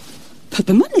holiday? But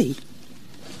the money?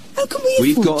 How can we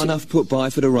We've afford got enough put by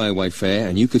for the railway fare,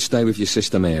 and you could stay with your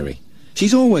sister Mary.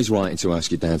 She's always writing to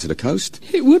ask you down to the coast.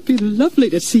 It would be lovely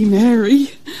to see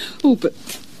Mary. Oh, but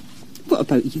what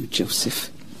about you,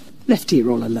 Joseph? Left here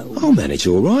all alone. I'll manage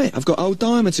all right. I've got old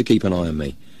Diamond to keep an eye on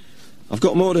me. I've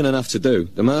got more than enough to do.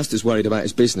 The master's worried about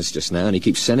his business just now, and he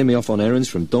keeps sending me off on errands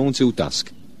from dawn till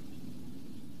dusk.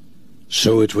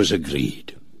 So it was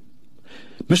agreed.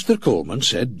 Mr. Coleman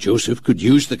said Joseph could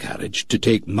use the carriage to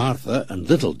take Martha and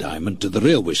little Diamond to the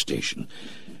railway station,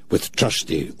 with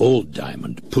trusty old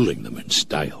Diamond pulling them in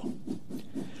style.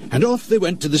 And off they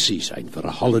went to the seaside for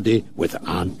a holiday with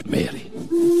Aunt Mary.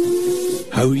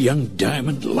 How young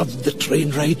Diamond loved the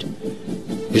train ride!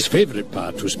 His favourite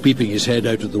part was peeping his head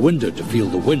out of the window to feel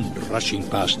the wind rushing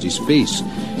past his face.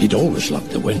 He'd always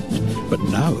loved the wind, but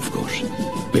now, of course,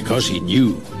 because he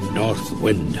knew North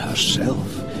Wind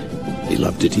herself, he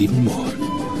loved it even more.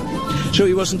 So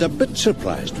he wasn't a bit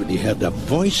surprised when he heard a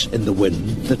voice in the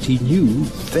wind that he knew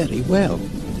very well.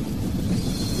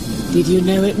 Did you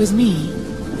know it was me,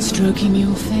 stroking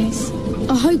your face?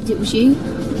 I hoped it was you.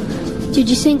 Did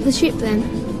you sink the ship then?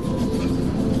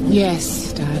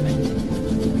 Yes,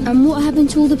 Diamond. And what happened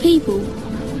to all the people?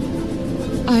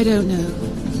 I don't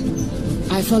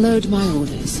know. I followed my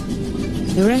orders.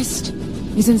 The rest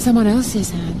is in someone else's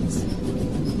hands.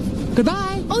 Goodbye.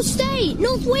 Oh, stay!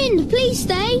 North Wind, please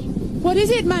stay! What is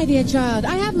it, my dear child?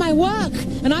 I have my work,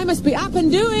 and I must be up and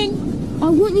doing. I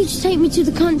want you to take me to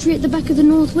the country at the back of the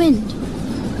North Wind.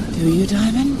 Do you,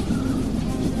 Diamond?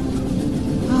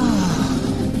 Ah,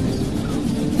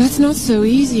 that's not so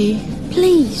easy.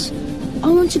 Please. I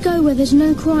want to go where there's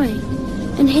no crying,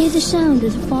 and hear the sound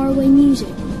of the faraway music.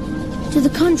 To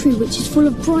the country which is full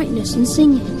of brightness and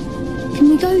singing. Can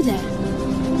we go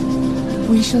there?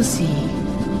 We shall see.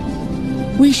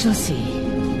 We shall see.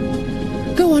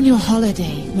 Go on your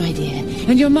holiday, my dear,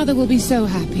 and your mother will be so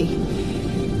happy.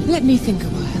 Let me think a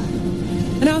while.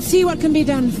 and I'll see what can be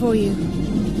done for you.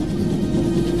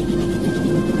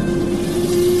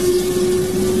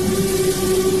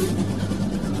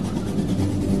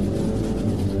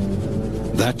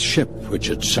 That ship which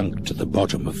had sunk to the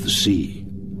bottom of the sea.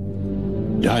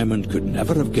 Diamond could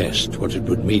never have guessed what it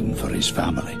would mean for his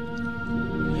family.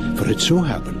 For it so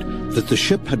happened that the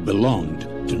ship had belonged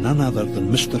to none other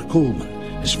than Mr. Coleman,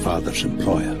 his father's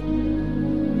employer.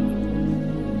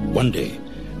 One day,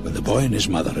 when the boy and his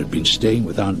mother had been staying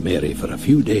with Aunt Mary for a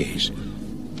few days,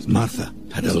 Martha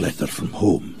had a letter from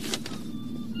home.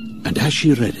 And as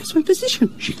she read it, it's my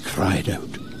position. She cried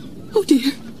out. Oh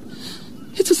dear,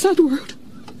 it's a sad world.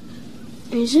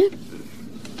 Is it?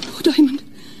 Oh, Diamond,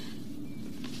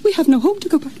 we have no home to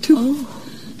go back to. Oh.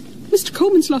 Mr.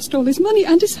 Coleman's lost all his money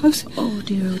and his house. Oh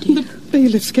dear, oh dear. The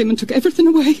bailiffs came and took everything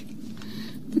away.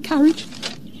 The carriage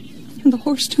and the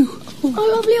horse too. Oh,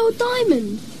 our lovely old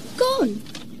Diamond. Gone.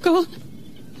 Gone.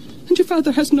 And your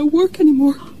father has no work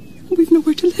anymore. And we've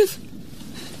nowhere to live.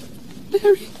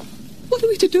 Mary, what are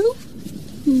we to do?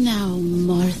 Now,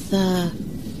 Martha,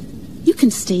 you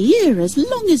can stay here as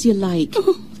long as you like.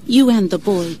 Oh. You and the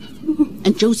boy.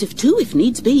 And Joseph too, if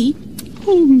needs be.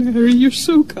 Oh, Mary, you're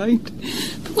so kind.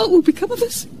 But what will become of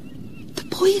us? The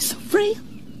boy is so frail.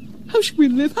 How shall we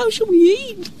live? How shall we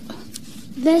eat?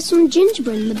 There's some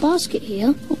gingerbread in the basket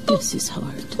here. Oh, bless his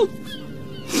heart.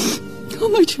 Oh,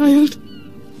 my child.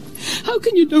 How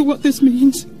can you know what this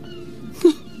means?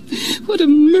 What a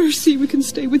mercy we can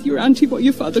stay with your auntie while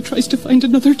your father tries to find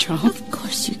another job. Of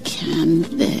course you can.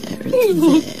 There.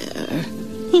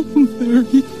 Oh,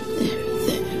 Mary.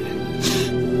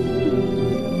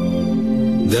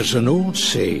 There's an old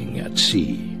saying at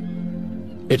sea.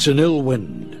 It's an ill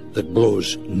wind that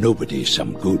blows nobody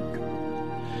some good.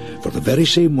 For the very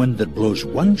same wind that blows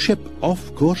one ship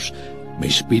off course may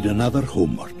speed another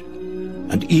homeward.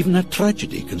 And even a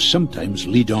tragedy can sometimes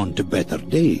lead on to better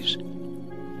days.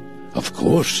 Of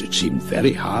course, it seemed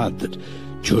very hard that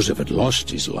Joseph had lost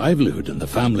his livelihood and the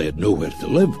family had nowhere to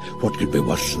live. What could be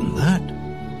worse than that?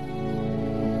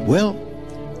 Well,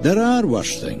 there are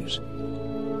worse things,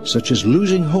 such as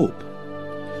losing hope.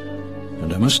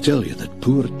 And I must tell you that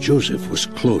poor Joseph was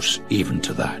close even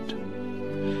to that.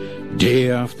 Day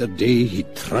after day he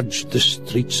trudged the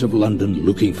streets of London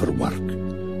looking for work.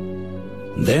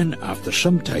 Then, after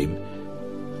some time,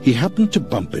 he happened to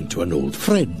bump into an old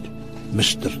friend,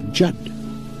 Mr. Judd.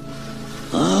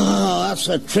 Ah, that's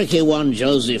a tricky one,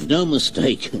 Joseph, no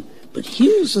mistake. But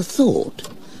here's a thought.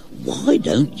 Why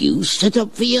don't you set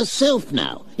up for yourself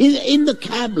now? In the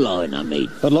cab line, I mean.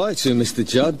 I'd like to, Mr.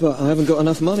 Judd, but I haven't got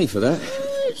enough money for that.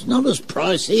 It's not as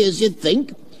pricey as you'd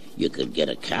think. You could get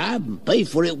a cab and pay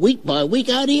for it week by week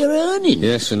out of your earnings.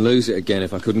 Yes, and lose it again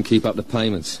if I couldn't keep up the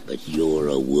payments. But you're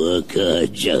a worker,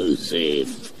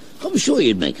 Joseph. I'm sure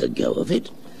you'd make a go of it.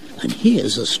 And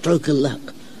here's a stroke of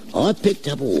luck. I picked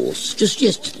up a horse just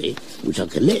yesterday, which I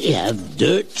could let you have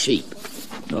dirt cheap.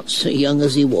 Not so young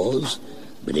as he was,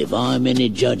 but if I'm any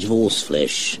judge of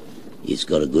horseflesh, he's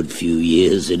got a good few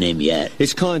years in him yet.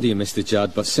 It's kind of you, Mr.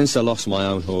 Judd, but since I lost my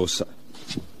own horse...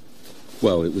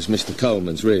 Well, it was Mr.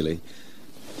 Coleman's, really.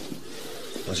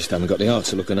 I just haven't got the heart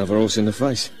to look another horse in the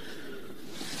face.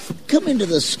 Come into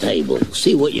the stable,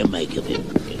 see what you make of him.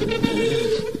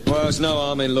 Well, there's no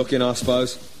harm in looking, I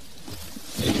suppose.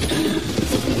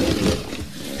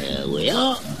 There we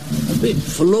are. A bit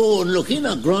forlorn looking,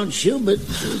 I grant you, but...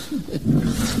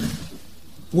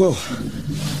 Well,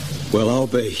 I'll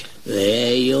be.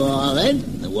 There you are, then.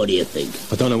 What do you think?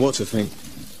 I don't know what to think.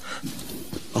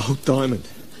 Oh, Diamond.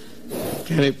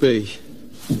 Can it be?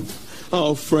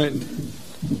 Oh, friend.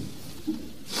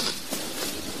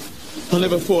 I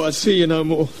never thought I'd see you no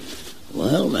more.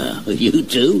 Well, now, you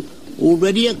two,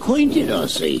 already acquainted, I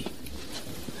see.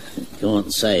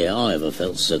 Can't say I ever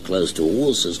felt so close to a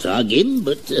horse as to hug him,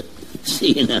 but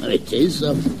seeing how it is,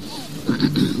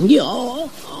 yeah,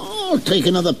 I'll take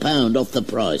another £1 off the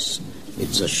price.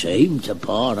 It's a shame to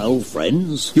part old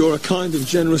friends. You're a kind and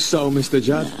generous soul, Mr.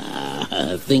 Judd.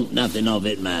 Think nothing of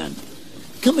it, man.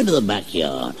 Come into the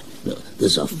backyard. Look,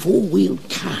 there's a four-wheeled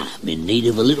cab in need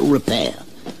of a little repair,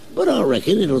 but I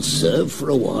reckon it'll serve for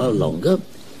a while longer.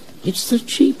 It's the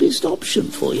cheapest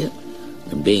option for you.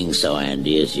 And being so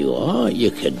handy as you are, you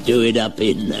could do it up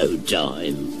in no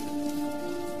time.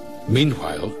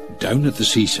 Meanwhile, down at the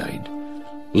seaside,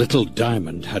 little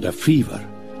Diamond had a fever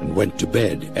and went to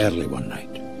bed early one night.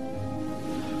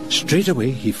 Straight away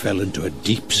he fell into a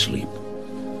deep sleep.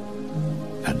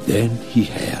 And then he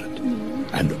heard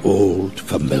an old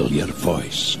familiar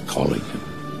voice calling him.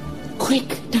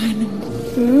 Quick, Diamond.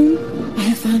 I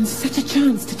have found such a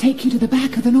chance to take you to the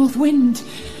back of the North Wind.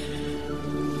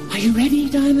 Are you ready,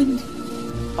 Diamond?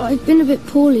 I've been a bit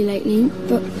poorly lately,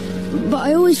 but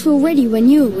I always feel ready when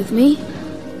you are with me.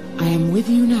 I am with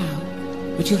you now,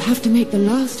 but you'll have to make the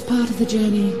last part of the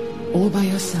journey all by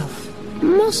yourself.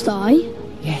 Must I?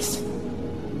 Yes.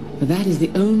 But that is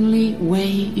the only way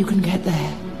you can get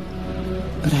there.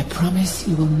 But I promise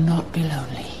you will not be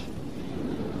lonely.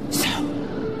 So,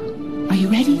 are you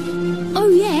ready? Oh,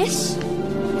 yes.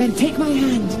 Then take my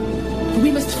hand, for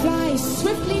we must fly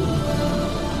swiftly.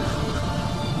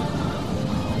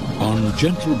 On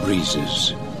gentle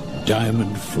breezes,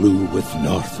 Diamond flew with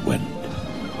North Wind.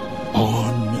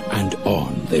 On and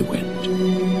on they went.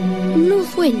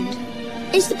 North Wind?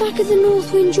 Is the back of the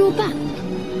North Wind your back?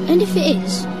 And if it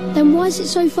is, then why is it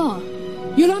so far?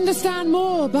 You'll understand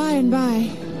more by and by.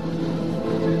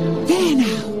 There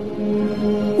now.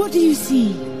 What do you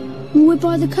see? We're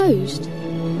by the coast.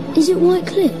 Is it white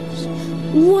cliffs?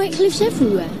 White cliffs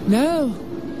everywhere? No.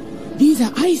 These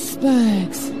are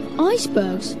icebergs.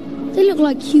 Icebergs? They look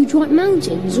like huge white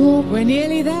mountains, or... We're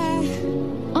nearly there.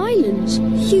 Islands?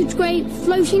 Huge great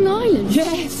floating islands?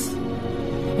 Yes.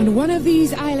 And one of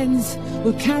these islands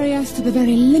will carry us to the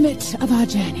very limit of our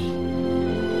journey.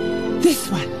 This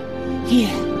one. Here.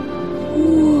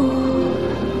 Whoa.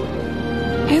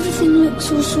 Everything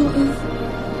looks all sort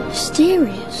of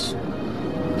mysterious.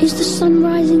 Is the sun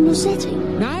rising or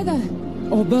setting? Neither,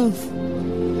 or both.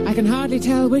 I can hardly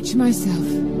tell which myself.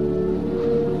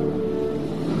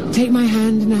 Take my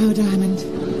hand now, Diamond.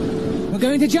 We're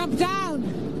going to jump down.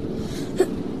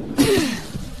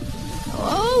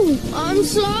 Oh, I'm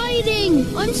sliding!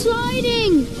 I'm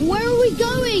sliding! Where are we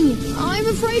going? I'm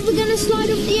afraid we're going to slide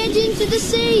off the edge into the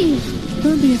sea.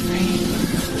 Don't be afraid.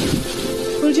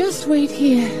 We'll just wait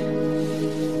here,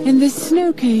 in this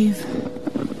snow cave,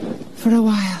 for a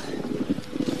while.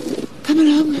 Come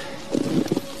along.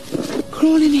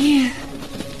 Crawl in here.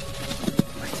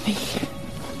 With me.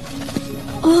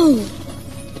 Oh.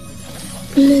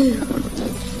 Blue.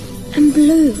 And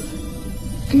blue.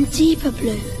 And deeper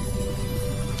blue.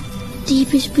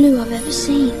 Deepest blue I've ever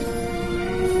seen.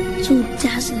 It's all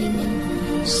dazzling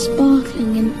and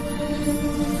sparkling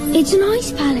and... It's an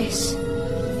ice palace.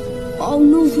 Oh,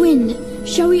 North Wind,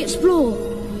 shall we explore?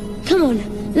 Come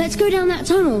on, let's go down that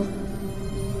tunnel.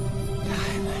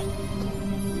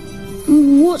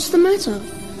 What's the matter?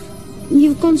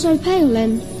 You've gone so pale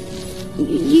and...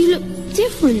 You look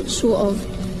different, sort of.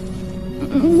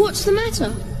 What's the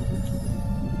matter?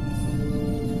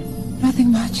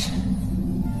 Nothing much.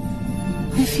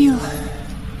 I feel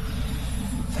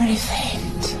very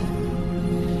faint.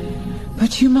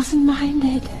 But you mustn't mind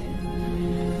it,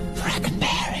 for I can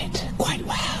bear it quite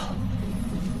well.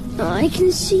 I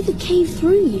can see the cave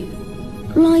through you.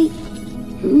 Like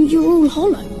you're all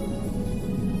hollow.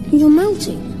 You're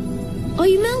melting. Are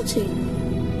you melting?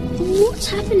 What's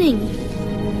happening?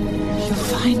 You'll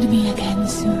find me again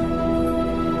soon.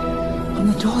 On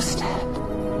the doorstep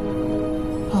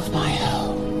of my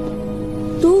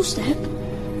home. Doorstep?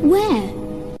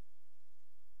 Where?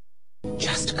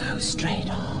 Just go straight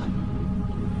on.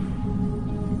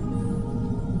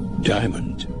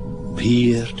 Diamond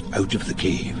peered out of the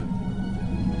cave.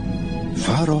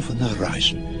 Far off on the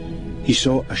horizon, he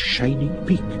saw a shining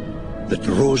peak that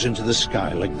rose into the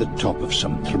sky like the top of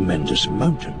some tremendous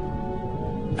mountain.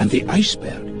 And the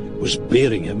iceberg was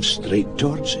bearing him straight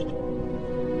towards it.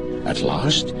 At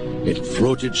last, it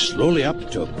floated slowly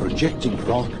up to a projecting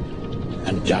rock,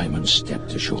 and Diamond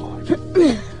stepped ashore.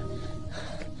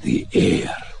 The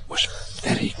air was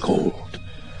very cold,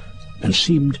 and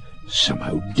seemed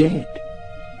somehow dead,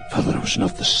 for there was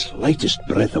not the slightest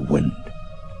breath of wind.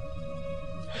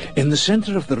 In the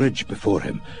centre of the ridge before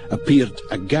him appeared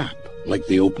a gap like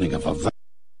the opening of a valve.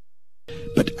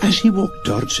 But as he walked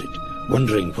towards it,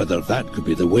 wondering whether that could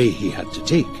be the way he had to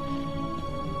take,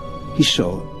 he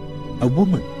saw a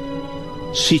woman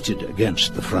seated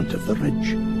against the front of the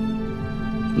ridge,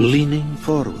 leaning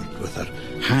forward with her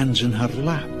hands in her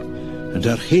lap and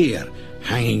her hair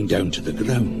hanging down to the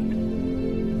ground.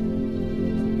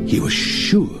 He was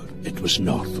sure it was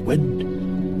North Wind,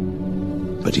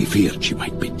 but he feared she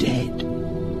might be dead.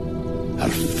 Her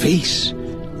face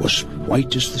was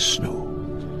white as the snow.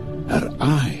 Her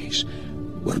eyes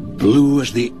were blue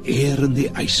as the air in the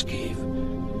ice cave,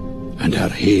 and her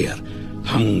hair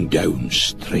hung down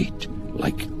straight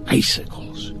like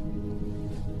icicles.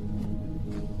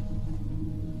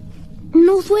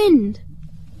 North Wind!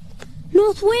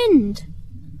 North Wind!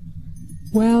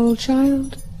 Well,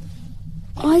 child?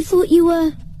 I thought you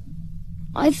were...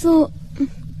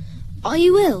 Are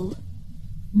you ill?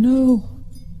 No,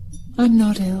 I'm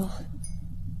not ill.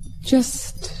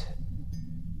 Just...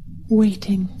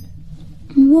 waiting.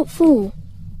 What for?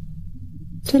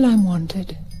 till I'm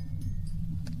wanted.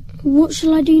 What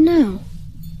shall I do now?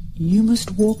 You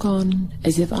must walk on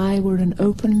as if I were an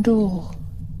open door,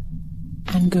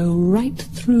 and go right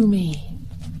through me.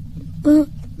 But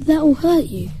that'll hurt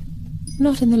you.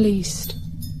 Not in the least.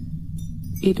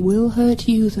 It will hurt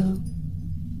you, though.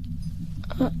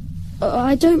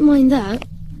 I don't mind that,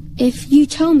 if you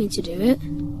tell me to do it.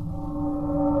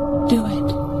 Do it.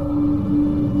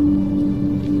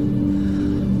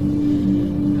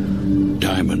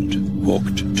 Diamond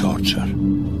walked towards her.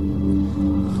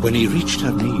 When he reached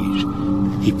her knees,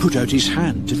 he put out his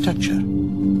hand to touch her.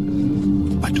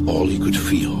 But all he could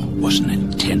feel was an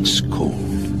intense cold.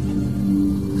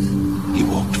 He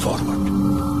walked forward.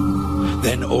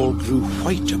 Then all grew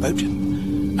white about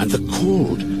him, and the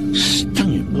cold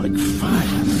stung him like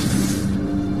fire.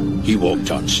 He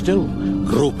walked on still,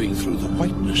 groping through the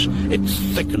whiteness. It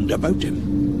thickened about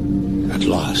him. At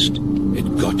last,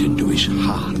 it got into his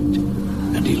heart,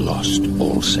 and he lost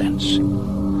all sense.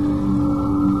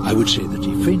 I would say that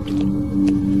he fainted.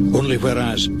 Only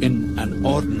whereas in an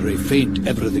ordinary faint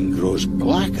everything grows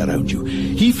black around you,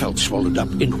 he felt swallowed up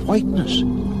in whiteness.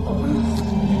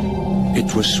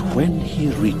 It was when he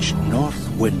reached North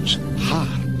Wind's heart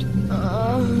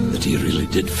that he really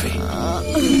did faint.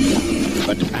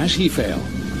 But as he fell,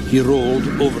 he rolled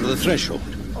over the threshold.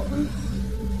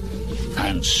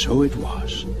 And so it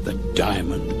was that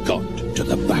Diamond got to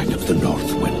the back of the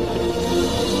North Wind.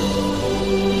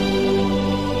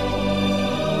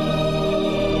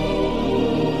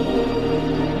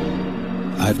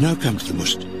 I've now come to the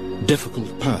most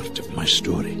difficult part of my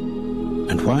story.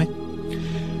 And why?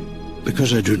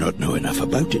 Because I do not know enough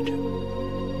about it.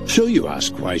 So you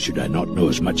ask, why should I not know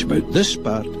as much about this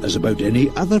part as about any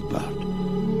other part?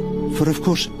 For of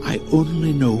course I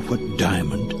only know what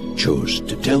Diamond chose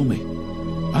to tell me.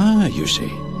 Ah, you say,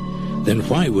 then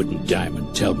why wouldn't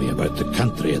Diamond tell me about the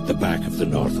country at the back of the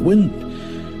North Wind,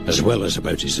 as well as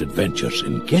about his adventures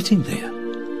in getting there?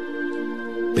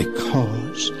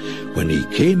 Because when he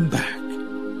came back,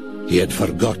 he had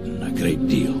forgotten a great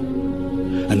deal.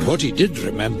 And what he did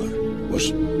remember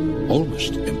was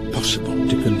almost impossible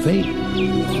to convey.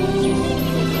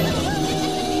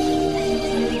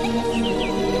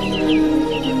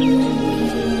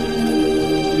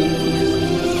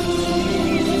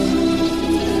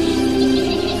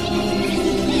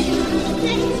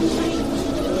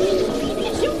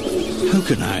 How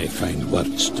can I find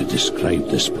words to describe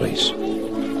this place,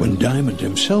 when Diamond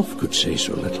himself could say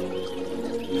so little?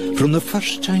 From the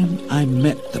first time I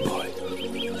met the boy,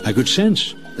 I could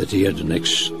sense that he had an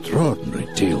extraordinary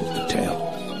tale to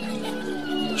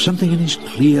tell. Something in his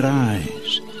clear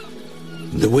eyes,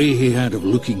 the way he had of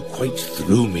looking quite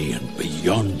through me and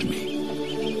beyond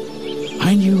me.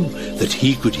 I knew that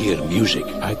he could hear music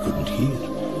I couldn't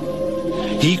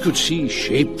hear. He could see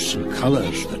shapes and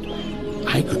colours that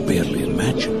I could barely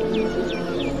imagine.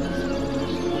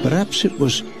 Perhaps it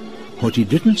was what he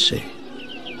didn't say,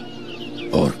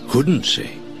 or couldn't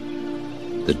say,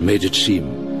 that made it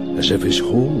seem as if his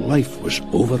whole life was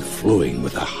overflowing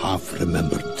with a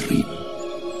half-remembered dream.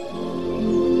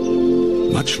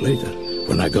 Much later,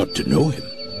 when I got to know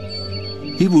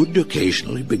him, he would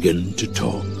occasionally begin to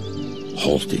talk,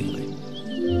 haltingly,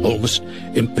 almost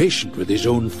impatient with his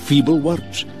own feeble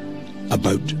words,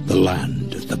 about the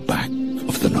land at the back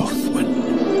of the North Wind.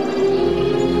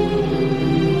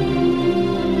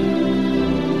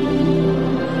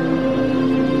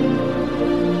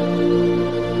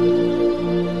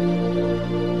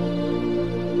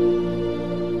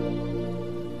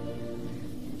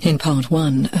 In part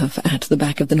one of At the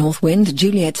Back of the North Wind,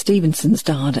 Juliet Stevenson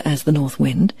starred as the North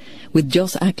Wind, with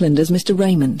Joss Ackland as Mr.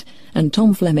 Raymond and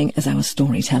Tom Fleming as our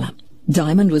storyteller.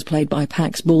 Diamond was played by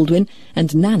Pax Baldwin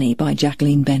and Nanny by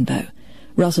Jacqueline Benbow.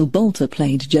 Russell Bolter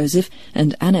played Joseph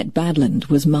and Annette Badland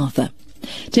was Martha.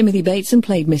 Timothy Bateson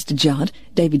played Mr. Judd,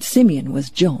 David Simeon was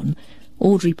John,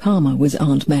 Audrey Palmer was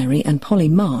Aunt Mary and Polly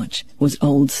March was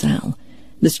Old Sal.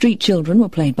 The street children were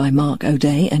played by Mark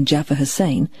O'Day and Jaffa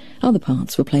Hussain. Other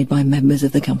parts were played by members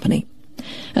of the company.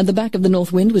 At the Back of the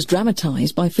North Wind was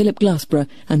dramatised by Philip Glassborough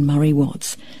and Murray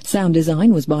Watts. Sound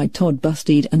design was by Todd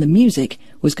Bustede and the music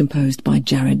was composed by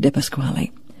Jared De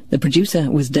Pasquale. The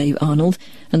producer was Dave Arnold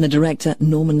and the director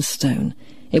Norman Stone.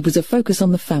 It was a Focus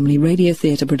on the Family radio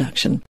theatre production.